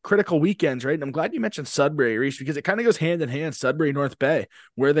about critical weekends, right? And I'm glad you mentioned Sudbury, Reese, because it kind of goes hand in hand, Sudbury, North Bay,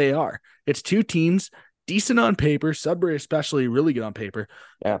 where they are. It's 2 teams decent on paper. Sudbury especially really good on paper.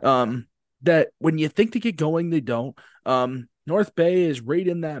 Yeah. That when you think they get going, they don't. North Bay is right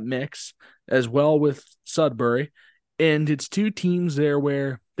in that mix as well with Sudbury. And it's two teams there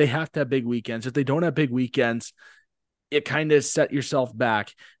where they have to have big weekends. If they don't have big weekends, it kind of set yourself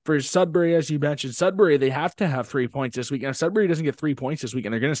back. For Sudbury, as you mentioned, Sudbury, they have to have 3 points this weekend. If Sudbury doesn't get 3 points this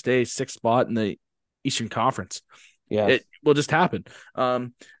weekend, they're going to stay sixth spot in the Eastern Conference. Yeah. It will just happen.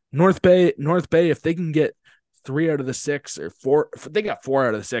 North Bay, if they can get 3 out of the 6 or 4, if they got 4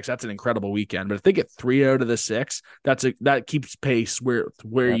 out of the 6, that's an incredible weekend. But if they get 3 out of the 6, that keeps pace where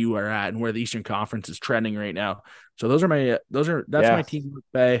you are at and where the Eastern Conference is trending right now. So that's my team North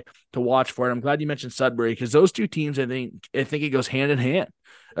Bay to watch for it. I'm glad you mentioned Sudbury because those two teams, I think it goes hand in hand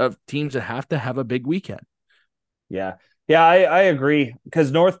of teams that have to have a big weekend. Yeah. Yeah, I agree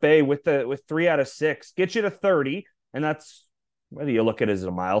because North Bay with 3 out of 6 gets you to 30, and that's whether you look at it as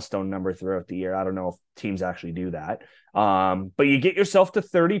a milestone number throughout the year. I don't know if teams actually do that. But you get yourself to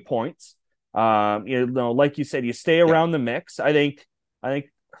 30 points. Like you said, you stay around the mix. I think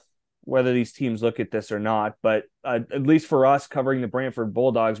whether these teams look at this or not, but at least for us covering the Brantford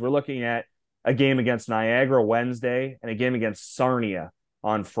Bulldogs, we're looking at a game against Niagara Wednesday and a game against Sarnia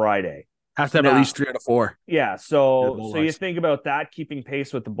on Friday. Have to have at least 3 out of 4. Yeah, so you think about that, keeping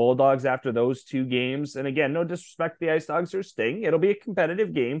pace with the Bulldogs after those 2 games. And again, no disrespect to the Ice Dogs or Sting. It'll be a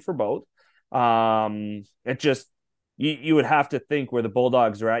competitive game for both. It just you would have to think where the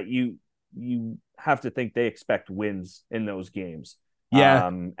Bulldogs are at. You have to think they expect wins in those games. Yeah.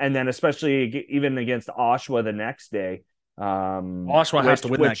 And then especially even against Oshawa the next day. Oshawa has to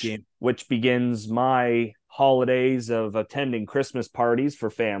win that game. Which begins my holidays of attending Christmas parties for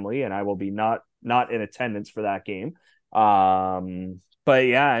family, and I will be not in attendance for that game. But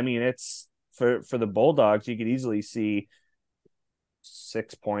yeah, I mean, it's for the Bulldogs, you could easily see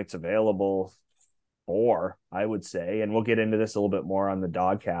 6 points available, 4, I would say, and we'll get into this a little bit more on the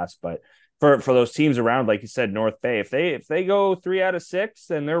Dogcast, but for those teams around, like you said, North Bay, if they go 3 out of 6,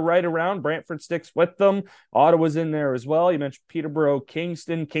 then they're right around. Brantford sticks with them. Ottawa's in there as well. You mentioned Peterborough,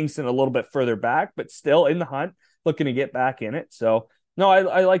 Kingston a little bit further back, but still in the hunt, looking to get back in it. So no,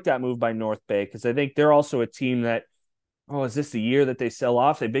 I like that move by North Bay because I think they're also a team that, is this the year that they sell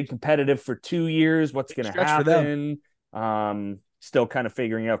off? They've been competitive for 2 years. What's going to happen? Still kind of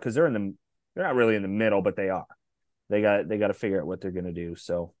figuring out because they're not really in the middle, but they are. They got to figure out what they're going to do.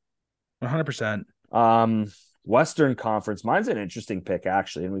 So. 100%. Western Conference. Mine's an interesting pick,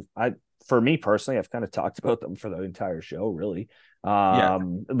 actually. And for me personally, I've kind of talked about them for the entire show, really. At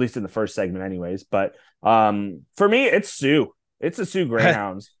least in the first segment, anyways. But for me, it's Sioux. It's the Sioux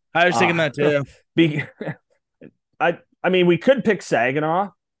Greyhounds. I was thinking that too. I mean, we could pick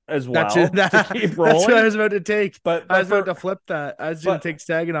Saginaw as well to keep rolling. That's what I was about to take. But I was about to flip that. I was going to take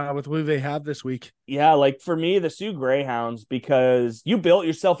Saginaw with who they have this week. Yeah, like for me, the Sioux Greyhounds, because you built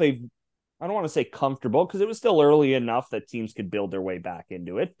yourself I don't want to say comfortable because it was still early enough that teams could build their way back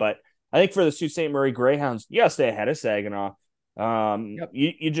into it. But I think for the Sault Ste. Marie Greyhounds, you got to stay ahead of Saginaw.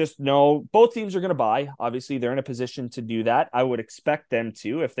 You just know both teams are going to buy. Obviously, they're in a position to do that. I would expect them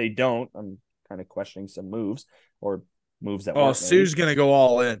to. If they don't, I'm kind of questioning some moves or moves that. Sioux's going to go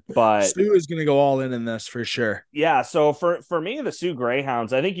all in. But Sioux is going to go all in this for sure. Yeah. So for me, the Sioux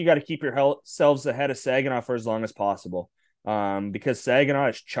Greyhounds, I think you got to keep yourselves ahead of Saginaw for as long as possible. Because Saginaw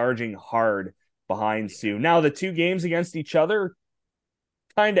is charging hard behind Sioux. Now, the 2 games against each other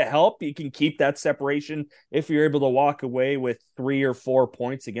kind of help. You can keep that separation if you're able to walk away with 3 or 4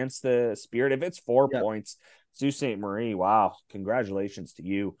 points against the Spirit. If it's 4 points, Sault Ste. Marie, wow, congratulations to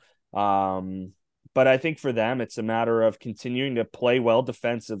you. But I think for them, it's a matter of continuing to play well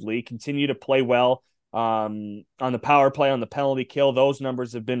defensively, continue to play well on the power play, on the penalty kill. Those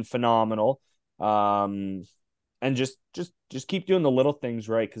numbers have been phenomenal. And just keep doing the little things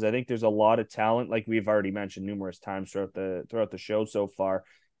right, because I think there's a lot of talent, like we've already mentioned numerous times throughout the show so far.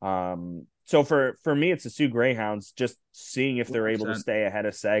 So for me, it's the Sioux Greyhounds, just seeing if they're 100%. Able to stay ahead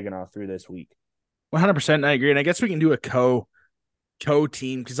of Saginaw through this week. 100%, I agree, and I guess we can do a co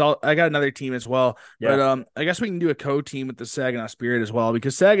team because I got another team as well. Yeah. But I guess we can do a co-team with the Saginaw Spirit as well,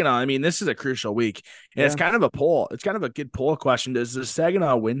 because Saginaw, I mean, this is a crucial week. And it's kind of a poll. It's kind of a good poll question. Does the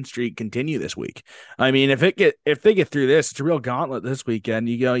Saginaw win streak continue this week? I mean, if they get through this, it's a real gauntlet this weekend.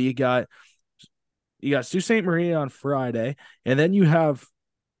 You got Sault Ste. Marie on Friday, and then you have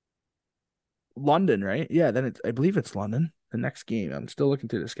London, right? Yeah, then I believe it's London, the next game. I'm still looking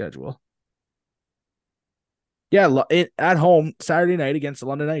through the schedule. Yeah, at home Saturday night against the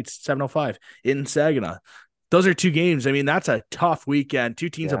London Knights, 7:05 in Saginaw. those are 2 games. I mean, that's a tough weekend. 2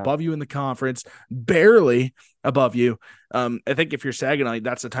 teams Yeah. above you in the conference, barely above you. I think if you're Saginaw,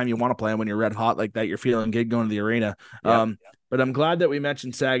 that's the time you want to play them when you're red hot like that. You're feeling good going to the arena. Yep. But I'm glad that we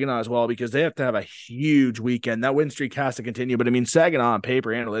mentioned Saginaw as well because they have to have a huge weekend. That win streak has to continue. But I mean, Saginaw on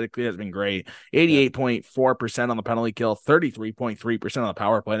paper analytically has been great. Yep. 88.4% on the penalty kill, 33.3% on the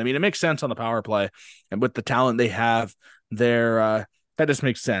power play. And I mean, it makes sense on the power play. And with the talent they have there, that just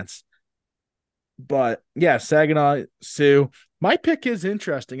makes sense. But yeah, Saginaw, Sioux. My pick is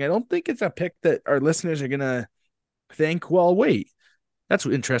interesting. I don't think it's a pick that our listeners are going to think, well, wait, that's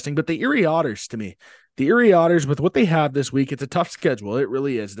interesting. But the Erie Otters, to me, the Erie Otters, with what they have this week, it's a tough schedule. It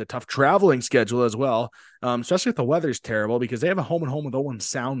really is. It's a tough traveling schedule as well, especially if the weather's terrible because they have a home and home with Owen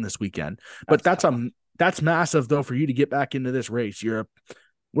Sound this weekend. But that's massive, though, for you to get back into this race. You're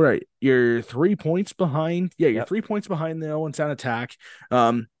 3 points behind. Yeah, you're Yep. 3 points behind the Owen Sound attack.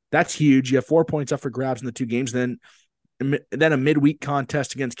 That's huge. You have 4 points up for grabs in the 2 games. Then a midweek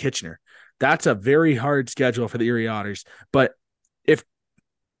contest against Kitchener. That's a very hard schedule for the Erie Otters. But if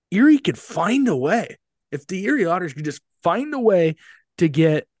Erie could find a way, if the Erie Otters could just find a way to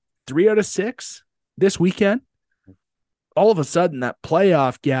get 3 out of 6 this weekend, all of a sudden that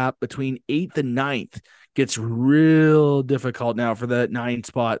playoff gap between 8th and 9th gets real difficult now for the 9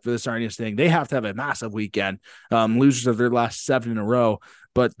 spot for the Sarnias thing. They have to have a massive weekend. Losers of their last 7 in a row,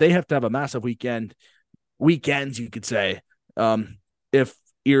 but they have to have a massive weekends, you could say, if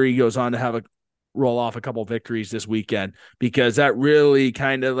Erie goes on to have a roll off a couple victories this weekend, because that really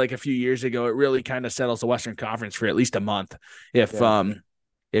kind of, like a few years ago, it really kind of settles the Western Conference for at least a month. If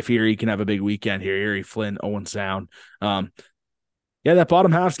Erie can have a big weekend here, Erie, Flint, Owen Sound. Yeah, that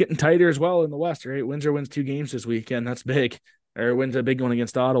bottom half's getting tighter as well in the West, right? Windsor wins 2 games this weekend. That's big. Or wins a big one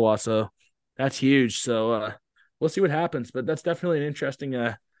against Ottawa. So that's huge. So we'll see what happens. But that's definitely an interesting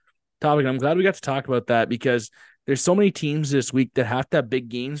topic. I'm glad we got to talk about that because there's so many teams this week that have to have big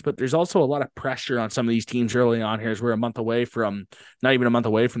games, but there's also a lot of pressure on some of these teams early on here as we're not even a month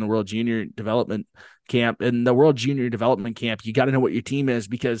away from the World Junior Development Camp. And the World Junior Development Camp, you got to know what your team is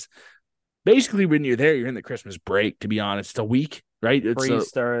because basically when you're there, you're in the Christmas break, to be honest. It's a week, right? You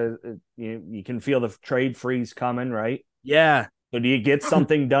can feel the trade freeze coming, right? Yeah. So do you get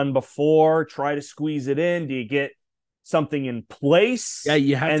something done before, try to squeeze it in? Do you get something in place? Yeah,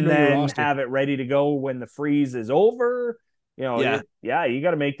 you have to and know your then roster. have it ready to go when the freeze is over. You got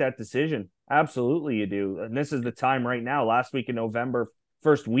to make that decision. Absolutely, you do. And this is the time right now. Last week in November,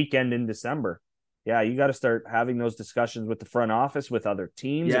 first weekend in December. Yeah, you got to start having those discussions with the front office, with other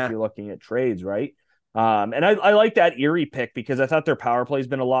teams if you're looking at trades, right? And I like that Erie pick because I thought their power play has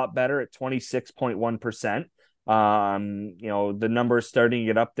been a lot better at 26.1%. The numbers starting to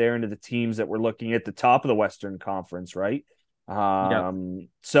get up there into the teams that we're looking at the top of the Western Conference, right?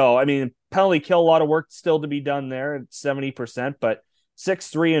 So I mean, penalty kill, a lot of work still to be done there at 70%, but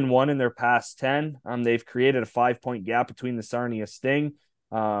 6-3-1 in their past 10. They've created a 5-point gap between the Sarnia Sting.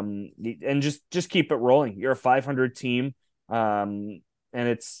 And just keep it rolling. You're a 500 team. And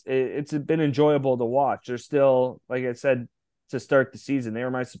it's been enjoyable to watch. They're still, like I said, to start the season, they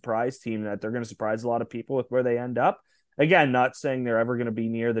were my surprise team that they're going to surprise a lot of people with where they end up. Again, not saying they're ever going to be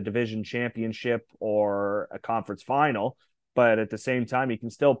near the division championship or a conference final, but at the same time, you can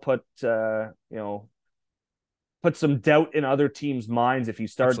still put some doubt in other teams' minds if you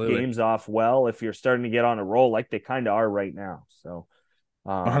start games off well, if you're starting to get on a roll like they kind of are right now. So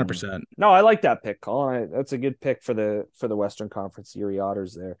 100%. No, I like that pick, Colin. That's a good pick for the Western Conference Erie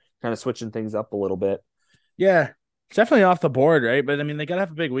Otters there, kind of switching things up a little bit. Yeah, it's definitely off the board, right? But I mean, they got to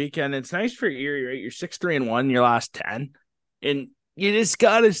have a big weekend. It's nice for Erie, right? You're 6-3-1 your last 10, and you just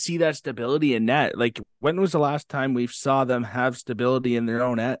got to see that stability in net. Like, when was the last time we saw them have stability in their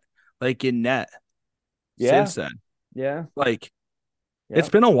own net, like in net? Since then, it's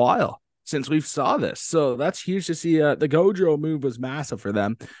been a while since we've saw this, so that's huge to see. The Gaudreau move was massive for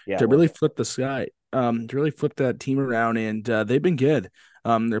them to really flip the sky, to really flip that team around, and they've been good.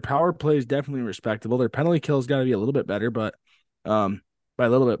 Their power play is definitely respectable. Their penalty kill's got to be a little bit better, but by a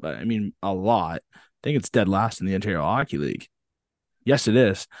little bit, but I mean a lot. I think it's dead last in the Ontario Hockey League. Yes, it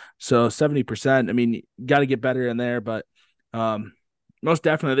is. So 70%. I mean, got to get better in there, but most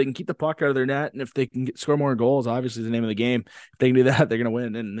definitely they can keep the puck out of their net, and if they can score more goals, obviously the name of the game. If they can do that, they're going to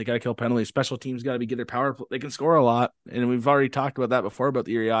win, and they got to kill penalties. Special teams got to be get their power. They can score a lot, and we've already talked about that before about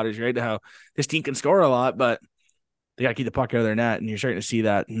the Erie Otters, right? How this team can score a lot, but they got to keep the puck out of their net, and you're starting to see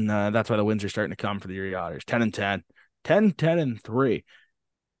that, and that's why the wins are starting to come for the Erie Otters. 10-10, 10-10-3.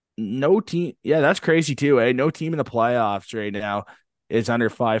 No team, that's crazy too, eh? No team in the playoffs right now is under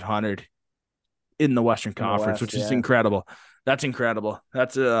 500 in the Western Conference, which is incredible. That's incredible.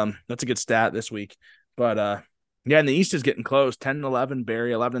 That's a good stat this week. But yeah, and the East is getting close. 10-11,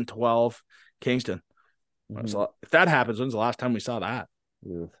 Barrie, 11-12, Kingston. Mhm. So if that happens, when's the last time we saw that?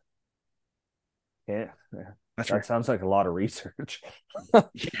 Oof. Yeah, That's that right. sounds like a lot of research. Yeah,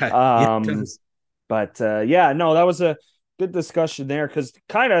 yeah, it um, does. but yeah, no, that was a good discussion there because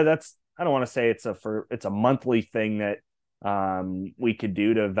kind of that's I don't want to say it's a monthly thing that we could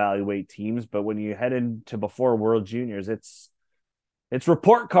do to evaluate teams, but when you head into before World Juniors, it's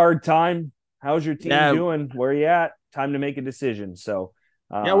report card time. How's your team Yeah, doing? Where are you at? Time to make a decision. So,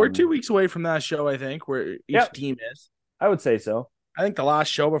 yeah, we're 2 weeks away from that show, I think, where each yep, team is. I would say so. I think the last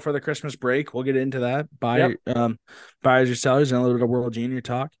show before the Christmas break, we'll get into that. Yep, Buyers or sellers and a little bit of World Junior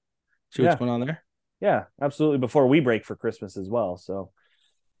talk. See what's yeah, going on there. yeah, absolutely. Before we break for Christmas as well. So,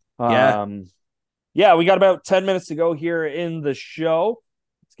 Yeah. um, yeah, we got about 10 minutes to go here in the show.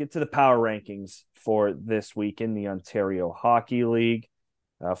 Let's get to the power rankings for this week in the Ontario Hockey League.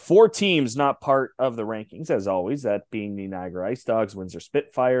 Four teams not part of the rankings, as always, that being the Niagara Ice Dogs, Windsor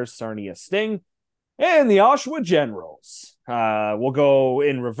Spitfires, Sarnia Sting, and the Oshawa Generals. We'll go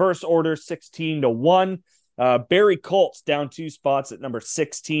in reverse order, 16-1. Barrie Colts down 2 spots at number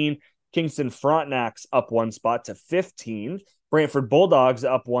 16. Kingston Frontenacs up 1 spot to 15. Brantford Bulldogs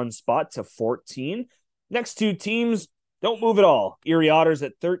up 1 spot to 14. Next 2 teams don't move at all. Erie Otters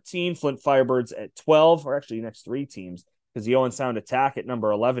at 13. Flint Firebirds at 12. Or actually, next 3 teams, because the Owen Sound Attack at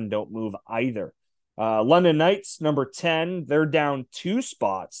number 11 don't move either. London Knights, number 10. They're down 2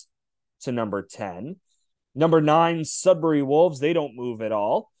 spots to number 10. Number 9, Sudbury Wolves. They don't move at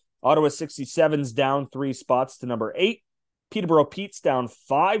all. Ottawa 67's down 3 spots to number 8. Peterborough Pete's down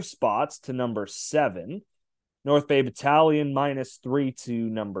 5 spots to number 7. North Bay Battalion -3 to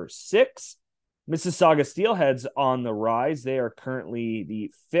number 6. Mississauga Steelheads on the rise. They are currently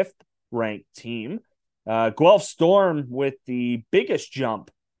the 5th ranked team. Guelph Storm with the biggest jump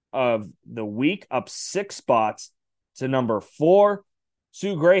of the week, up 6 spots to number 4.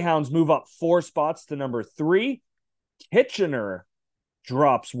 Sioux Greyhounds move up 4 spots to number 3. Kitchener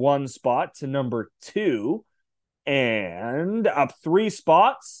drops 1 spot to number 2. And up 3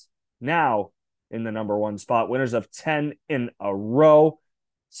 spots now in the number 1 spot. Winners of 10 in a row.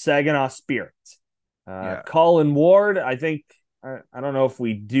 Saginaw Spirit. Yeah. Colin Ward, I think, I don't know if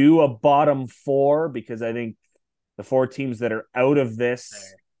we do a bottom 4 because I think the 4 teams that are out of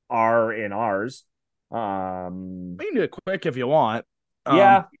this are in ours. We can do it quick if you want.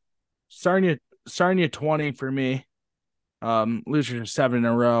 Yeah. Sarnia 20 for me. Losers 7 in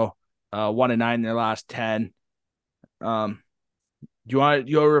a row. 1-9 in their last 10. Do you want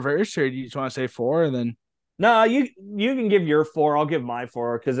to go reverse or do you just want to say 4 and then? No, you can give your 4. I'll give my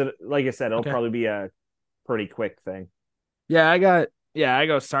 4 because like I said, it'll Okay. probably be a pretty quick thing. Yeah, I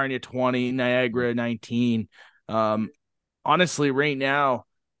go Sarnia 20, Niagara 19. Honestly, right now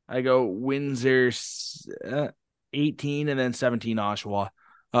I go Windsor 18 and then 17 Oshawa.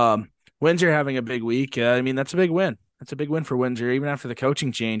 Windsor having a big week. I mean, that's a big win. That's a big win for Windsor, even after the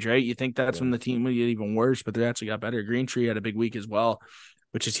coaching change, right? You think that's when the team would get even worse, but they actually got better. Greentree had a big week as well,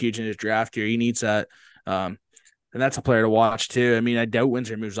 which is huge in his draft year. He needs that. And that's a player to watch too. I mean, I doubt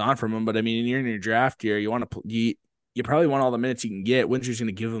Windsor moves on from him, but I mean, you're in your draft year. You want to you probably want all the minutes you can get. Windsor's going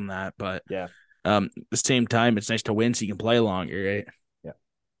to give them that, but yeah, at the same time, it's nice to win so you can play longer, right? yeah,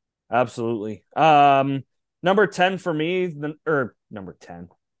 absolutely. Number 10 for me, or number 10.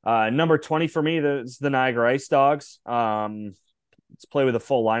 Number 20 for me is the Niagara Ice Dogs. Let's play with a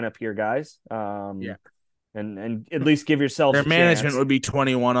full lineup here, guys. Yeah. And at least give yourselves Their a management chance. would be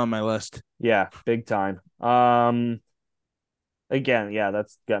 21 on my list. Yeah, big time. Again, yeah,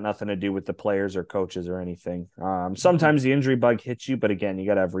 that's got nothing to do with the players or coaches or anything. Sometimes the injury bug hits you, but again, you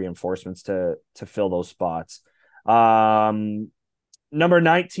got to have reinforcements to fill those spots. Number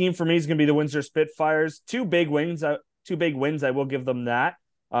 19 for me is going to be the Windsor Spitfires. Two big wins. I will give them that.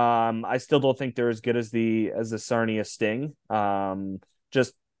 I still don't think they're as good as the Sarnia Sting.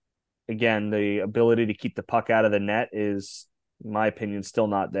 Just again, the ability to keep the puck out of the net is, in my opinion, still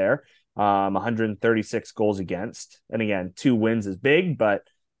not there. 136 goals against, and again, 2 wins is big, but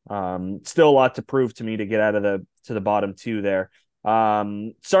still a lot to prove to me to get out of the bottom 2 there.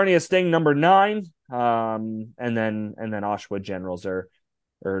 Sarnia Sting number 9, and then Oshawa Generals are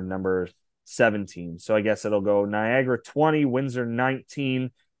number 17. So I guess it'll go Niagara 20, Windsor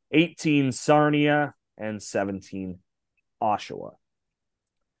 19, 18 Sarnia, and 17 Oshawa.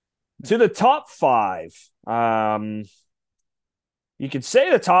 To the top 5. You could say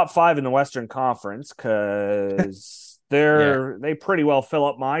the top 5 in the Western Conference because they pretty well fill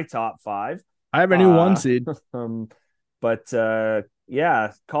up my top 5. I have a new 1 seed. But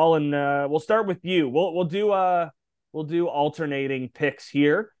yeah, Colin, we'll start with you. We'll do alternating picks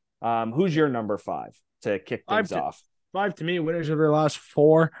here. Who's your number 5 to kick Five things to off? five to me, winners of their last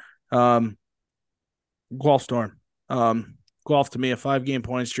four. Um, Guelph Storm. Guelph to me, a 5 game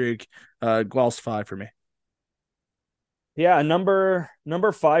point streak. Guelph's 5 for me. Yeah, number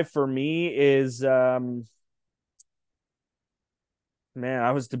 5 for me is man,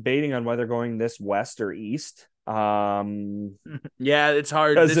 I was debating on whether going this west or east. Yeah, it's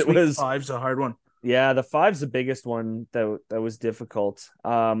hard. Because This it week was five's a hard one. yeah, the five's the biggest one that was difficult.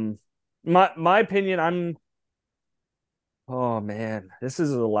 My opinion, oh man, this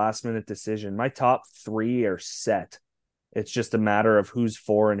is a last minute decision. My top 3 are set. It's just a matter of who's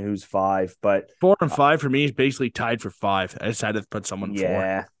 4 and who's 5. But 4 and 5 for me is basically tied for 5. I decided to put someone 4.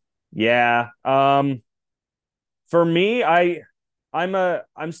 yeah, yeah. For me,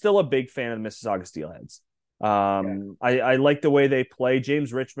 I'm still a big fan of the Mississauga Steelheads. I like the way they play.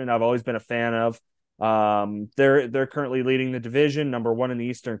 James Richmond, I've always been a fan of. They're currently leading the division, number 1 in the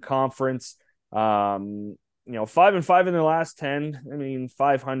Eastern Conference. 5-5 in their last 10. I mean,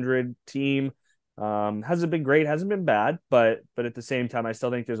 500 team. Hasn't been great, hasn't been bad, but at the same time, I still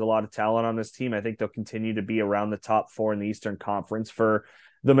think there's a lot of talent on this team. I think they'll continue to be around the top 4 in the Eastern Conference for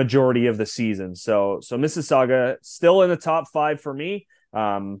the majority of the season. So Mississauga still in the top 5 for me,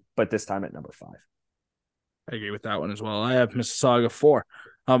 but this time at number 5. I agree with that one as well. I have Mississauga 4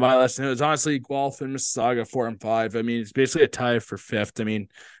 on my list. And it was honestly Guelph and Mississauga 4 and 5. I mean, it's basically a tie for 5th. I mean,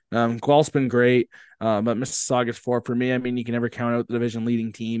 Guelph's been great, but Mississauga's 4 for me. I mean, you can never count out the division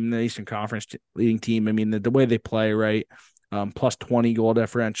leading team, the Eastern Conference leading team. I mean, the way they play, right? Plus 20 goal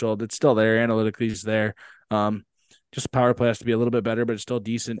differential. It's still there. Analytically, it's there. Just power play has to be a little bit better, but it's still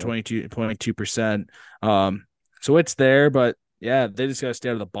decent, 22%. So it's there, but yeah, they just got to stay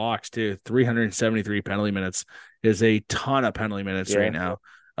out of the box too. 373 penalty minutes is a ton of penalty minutes right now.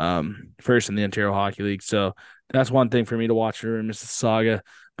 First in the Ontario Hockey League. So that's one thing for me to watch for Mississauga.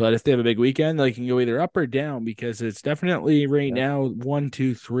 But if they have a big weekend, they can go either up or down because it's definitely right now 1,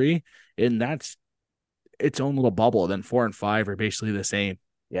 2, 3, and that's its own little bubble. Then 4 and 5 are basically the same.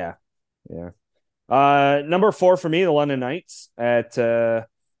 Yeah. Number 4 for me, the London Knights at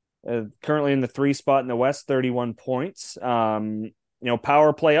currently in the 3 spot in the West, 31 points.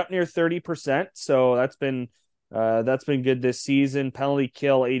 Power play up near 30%. So that's been good this season. Penalty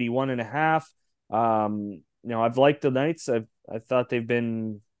kill 81.5. I've liked the Knights. I thought they've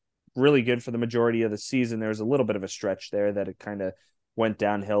been really good for the majority of the season. There's a little bit of a stretch there that it kind of went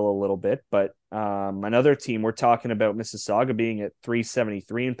downhill a little bit, but another team we're talking about, Mississauga being at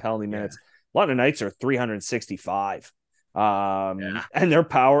 373 in penalty minutes. A lot of Knights are 365. And their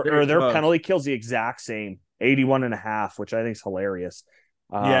penalty kills the exact same, 81.5, which I think is hilarious.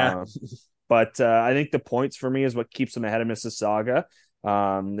 But I think the points for me is what keeps them ahead of Mississauga.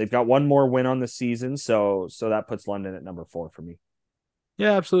 They've got one more win on the season, so that puts London at number 4 for me.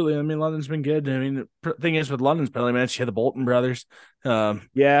 Yeah, absolutely. I mean, London's been good. I mean, the thing is with London's penalty minutes, you have the Bolton brothers. You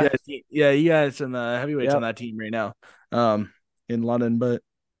guys and the heavyweights on that team right now in London. But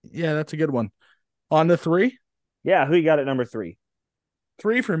yeah, that's a good one. On to 3. Yeah, who you got at number 3?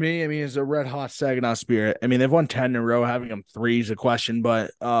 3 for me, I mean, is a red hot Saginaw Spirit. I mean, they've won 10 in a row. Having them 3 is a question, but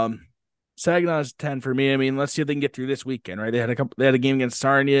Saginaw's 10 for me. I mean, let's see if they can get through this weekend, right? They had a game against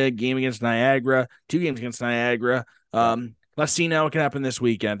Sarnia, a game against Niagara, 2 games against Niagara. Let's see now what can happen this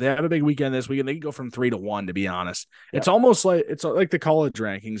weekend. They have a big weekend this weekend. They can go from 3 to 1, to be honest. Yeah. It's almost like the college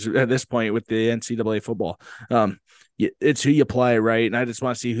rankings at this point with the NCAA football. It's who you play, right? And I just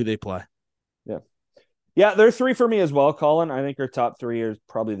want to see who they play. Yeah, they're 3 for me as well, Colin. I think our top 3 are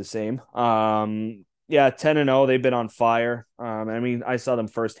probably the same. 10-0. They've been on fire. I mean, I saw them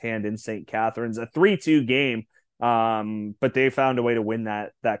firsthand in St. Catharines, a 3-2 game. But they found a way to win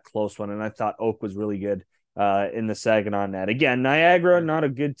that close one. And I thought Oak was really good in the Saginaw net. Again, Niagara, not a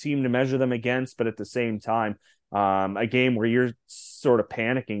good team to measure them against, but at the same time, a game where you're sort of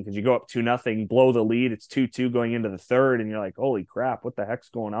panicking because you go up 2-0, blow the lead. It's 2-2 going into the third, and you're like, holy crap, what the heck's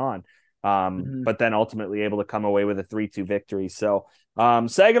going on? But then ultimately able to come away with a 3-2 victory. So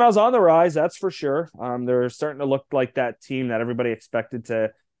Saginaw's on the rise, that's for sure. They're starting to look like that team that everybody expected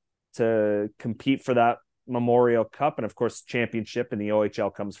to compete for that Memorial Cup. And of course, championship in the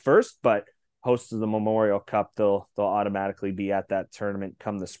OHL comes first, but hosts of the Memorial Cup, they'll automatically be at that tournament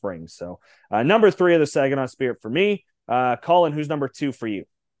come the spring. So number 3 of the Saginaw Spirit for me. Colin, who's number 2 for you?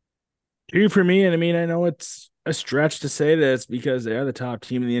 2 for me, and I mean, I know it's a stretch to say this because they are the top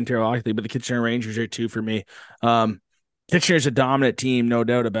team in the Ontario Hockey League, but the Kitchener Rangers are 2 for me. Kitchener's a dominant team, no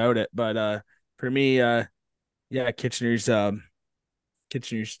doubt about it. But for me, Kitchener's 2.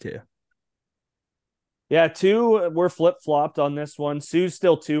 Yeah, 2. We're flip-flopped on this one. Sioux's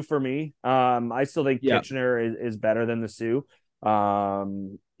still 2 for me. I still think Kitchener is better than the Sioux.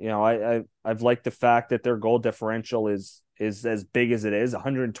 I've liked the fact that their goal differential is as big as it is,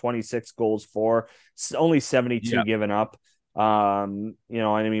 126 goals for, only 72 Yeah. given up. I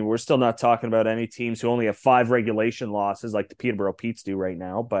mean, we're still not talking about any teams who only have 5 regulation losses like the Peterborough Petes do right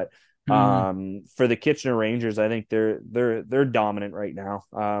now. But Hmm. for the Kitchener Rangers, I think they're dominant right now.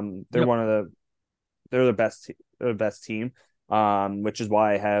 They're Yep. one of they're the best they're the best team. Which is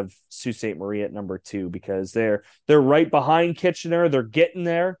why I have Sault Ste. Marie at number 2, because they're right behind Kitchener. They're getting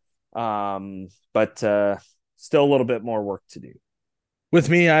there. But still a little bit more work to do. With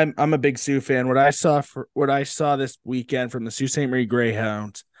me, I'm a big Sioux fan. What I saw this weekend from the Sault Ste. Marie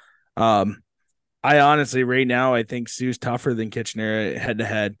Greyhounds, um, I honestly right now I think Sioux's tougher than Kitchener head to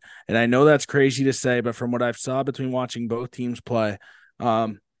head, and I know that's crazy to say, but from what I've saw between watching both teams play,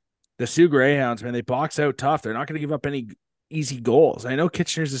 um, the Sioux Greyhounds, man, they box out tough. They're not going to give up any easy goals. I know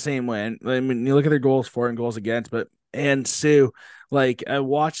Kitchener's the same way. I mean, you look at their goals for and goals against, but and Sioux, like I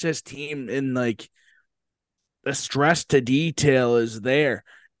watched this team in like the stress to detail is there.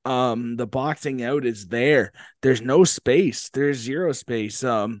 The boxing out is there. There's no space. There's zero space.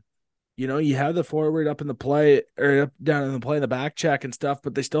 You have the forward up in the play or up down in the play in the back check and stuff,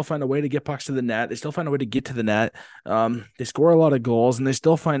 but they still find a way to get pucks to the net. They still find a way to get to the net. They score a lot of goals and they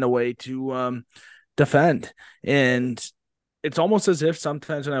still find a way to defend. And it's almost as if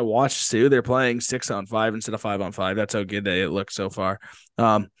sometimes when I watch Sioux, they're playing 6-on-5 instead of 5-on-5. That's how good they look so far.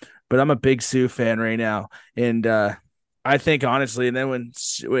 But I'm a big Sioux fan right now, and I think honestly, and then when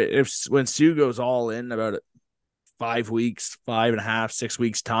Sioux goes all in about 5 weeks, 5.5, 6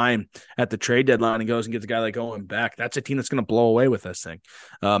 weeks time at the trade deadline and goes and gets a guy like Owen Beck, that's a team that's going to blow away with this thing.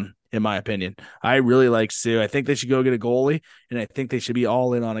 In my opinion, I really like Sioux. I think they should go get a goalie, and I think they should be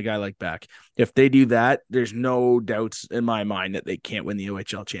all in on a guy like Beck. If they do that, there's no doubts in my mind that they can't win the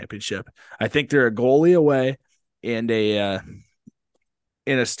OHL championship. I think they're a goalie away and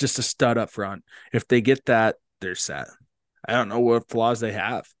it's just a stud up front. If they get that, they're set. I don't know what flaws they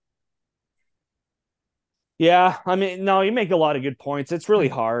have. Yeah, I mean, no, you make a lot of good points. It's really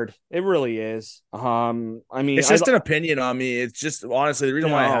hard. It really is. I mean, It's just an opinion on me. It's just honestly the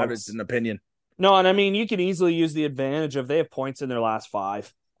reason why I no, have it is it's an opinion. no, and I mean, you can easily use the advantage of they have points in their last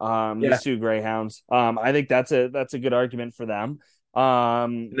 5. The Yeah, Sioux Greyhounds. I think that's a good argument for them.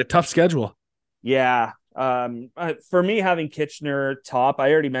 and a tough schedule. Yeah. For me, having Kitchener top,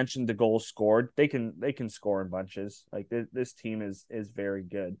 I already mentioned the goals scored. They can score in bunches. Like this team is very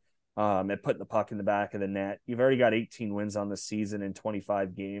good. At putting the puck in the back of the net. You've already got 18 wins on the season in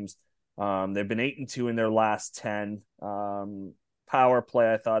 25 games. They've been 8-2 in their last 10. Power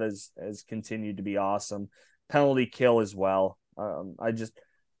play, I thought, has continued to be awesome. Penalty kill as well. I just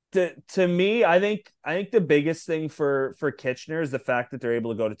to me, I think the biggest thing for Kitchener is the fact that they're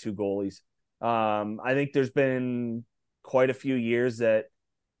able to go to 2 goalies. I think there's been quite a few years that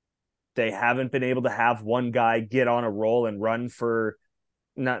they haven't been able to have one guy get on a roll and run for,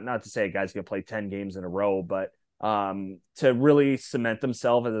 not to say a guy's gonna play 10 games in a row, but to really cement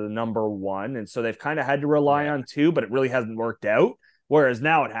themselves as the number 1. And so they've kind of had to rely Yeah. on 2, but it really hasn't worked out. Whereas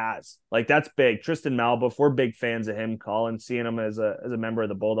now it has. Like that's big. Tristan Malbuff, we're big fans of him, Colin, seeing him as a member of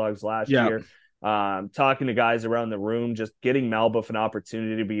the Bulldogs last Yeah. year. Talking to guys around the room, just getting Malbuff an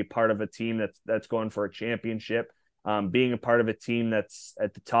opportunity to be a part of a team that's going for a championship. Being a part of a team that's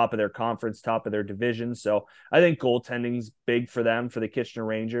at the top of their conference, top of their division. So I think goaltending's big for them, for the Kitchener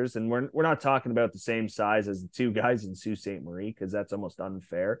Rangers. And we're not talking about the same size as the 2 guys in Sault Ste. Marie, because that's almost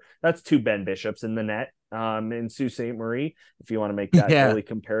unfair. That's 2 Ben Bishops in the net in Sault Ste. Marie, if you want to make that Yeah. goalie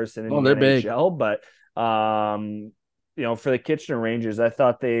comparison in Oh, the they're big. NHL. But for the Kitchener Rangers, I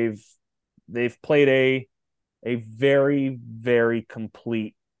thought they've played a very, very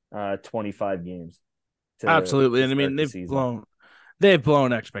complete 25 games Absolutely. to And I mean start the season. they've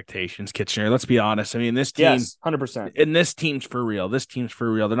blown expectations, Kitchener. Let's be honest. I mean, this team Yes, 100%. and this team's for real. This team's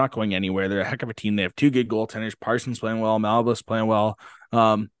for real. They're not going anywhere. They're a heck of a team. They have 2 good goaltenders. Parsons playing well, Malbus playing well.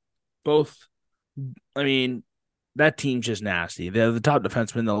 Both I mean, that team's just nasty. They're the top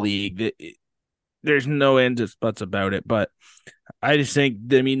defenseman in the league. There's no ends or buts about it. But I just think,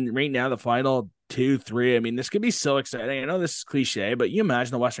 I mean, right now, the final 2, 3, I mean, this could be so exciting. I know this is cliche, but you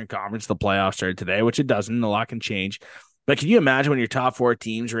imagine the Western Conference, the playoffs started today, which it doesn't. A lot can change. But can you imagine when your top 4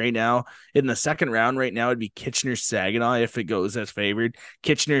 teams right now in the second round right now would be Kitchener Saginaw if it goes as favored?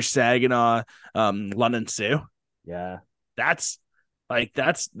 Kitchener Saginaw, London Sioux. Yeah. That's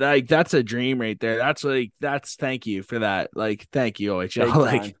a dream right there. That's thank you for that. Like thank you, OHL. Big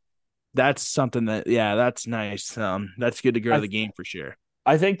Like time. that's something that's nice. That's good to go to I the game for sure.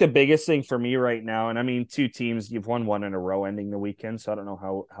 I think the biggest thing for me right now, and I mean 2 teams, you've won one in a row ending the weekend, so I don't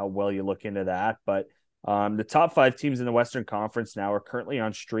know how well you look into that, but The top 5 teams in the Western Conference now are currently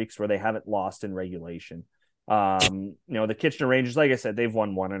on streaks where they haven't lost in regulation. The Kitchener Rangers, like I said, they've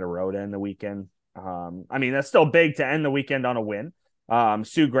won one in a row to end the weekend. That's still big to end the weekend on a win.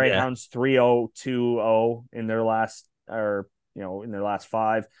 Sioux Greyhounds 3-0, 2-0 in their last, in their last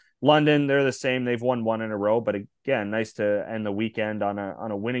 5. London, they're the same. They've won one in a row, but again, nice to end the weekend on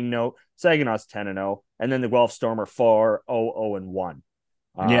a winning note. Saginaw's 10-0, and then the Guelph Storm are 4-0-1.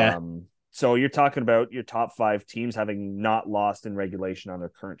 Yeah. So you're talking about your top 5 teams having not lost in regulation on their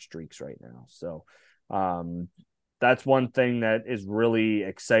current streaks right now. So that's one thing that is really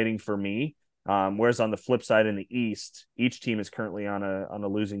exciting for me. Whereas on the flip side in the East, each team is currently on a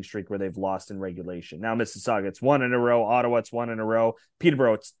losing streak where they've lost in regulation. Now Mississauga, it's 1 in a row. Ottawa, it's 1 in a row.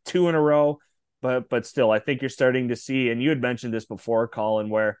 Peterborough, it's 2 in a row. But still, I think you're starting to see, and you had mentioned this before, Colin,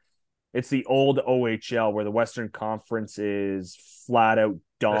 where it's the old OHL where the Western Conference is flat out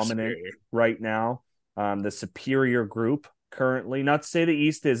dominant right now. The superior group currently, not to say the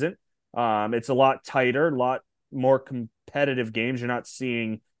East isn't. It's a lot tighter, a lot more competitive games. You're not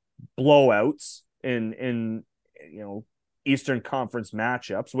seeing blowouts in Eastern Conference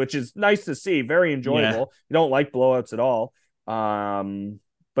matchups, which is nice to see, very enjoyable. You don't like blowouts at all.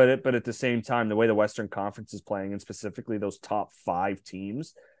 But at the same time, the way the Western Conference is playing, and specifically those top 5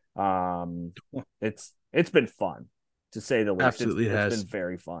 teams, it's been fun, to say the least. Absolutely, it's been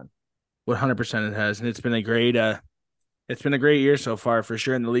very fun. 100% it has, and it's been a great year so far for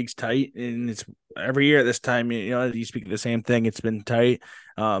sure. And the league's tight, and it's every year at this time, you speak of the same thing. It's been tight.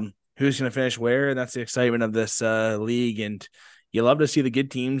 Who's going to finish where? And that's the excitement of this league. And you love to see the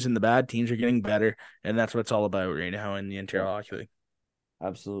good teams and the bad teams are getting better, and that's what it's all about right now in the Ontario Hockey League.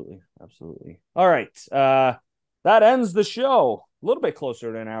 Absolutely. All right. That ends the show. A little bit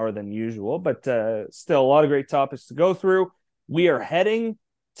closer to an hour than usual, but still a lot of great topics to go through. We are heading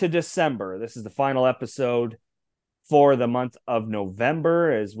to December. This is the final episode for the month of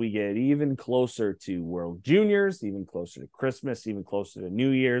November as we get even closer to World Juniors, even closer to Christmas, even closer to New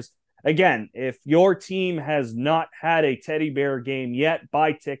Year's. Again, if your team has not had a teddy bear game yet,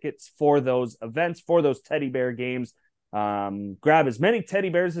 buy tickets for those events, for those teddy bear games. Grab as many teddy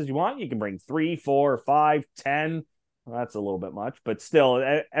bears as you want. You can bring 3, 4, 5, 10. Well, that's a little bit much, but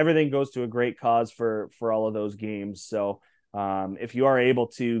still, everything goes to a great cause for all of those games. So if you are able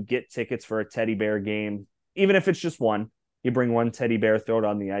to get tickets for a teddy bear game, even if it's just one, you bring one teddy bear, throw it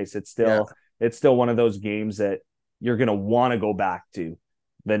on the ice. It's still one of those games that you're going to want to go back to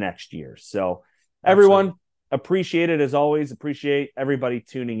the next year. So everyone, appreciate it as always. Appreciate everybody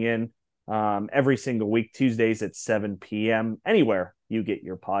tuning in every single week, Tuesdays at 7 p.m. Anywhere you get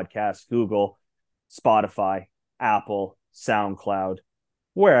your podcast, Google, Spotify, Apple, SoundCloud,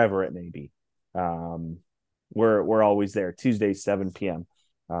 wherever it may be. We're always there, Tuesdays, 7 p.m.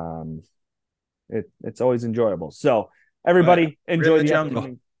 It's always enjoyable. So everybody enjoy the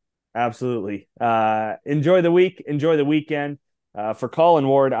jungle. Absolutely. Enjoy the week. Enjoy the weekend. For Colin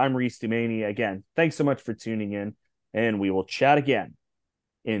Ward, I'm Reese Dumaney. Again, thanks so much for tuning in, and we will chat again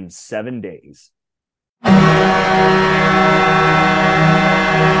in 7 days.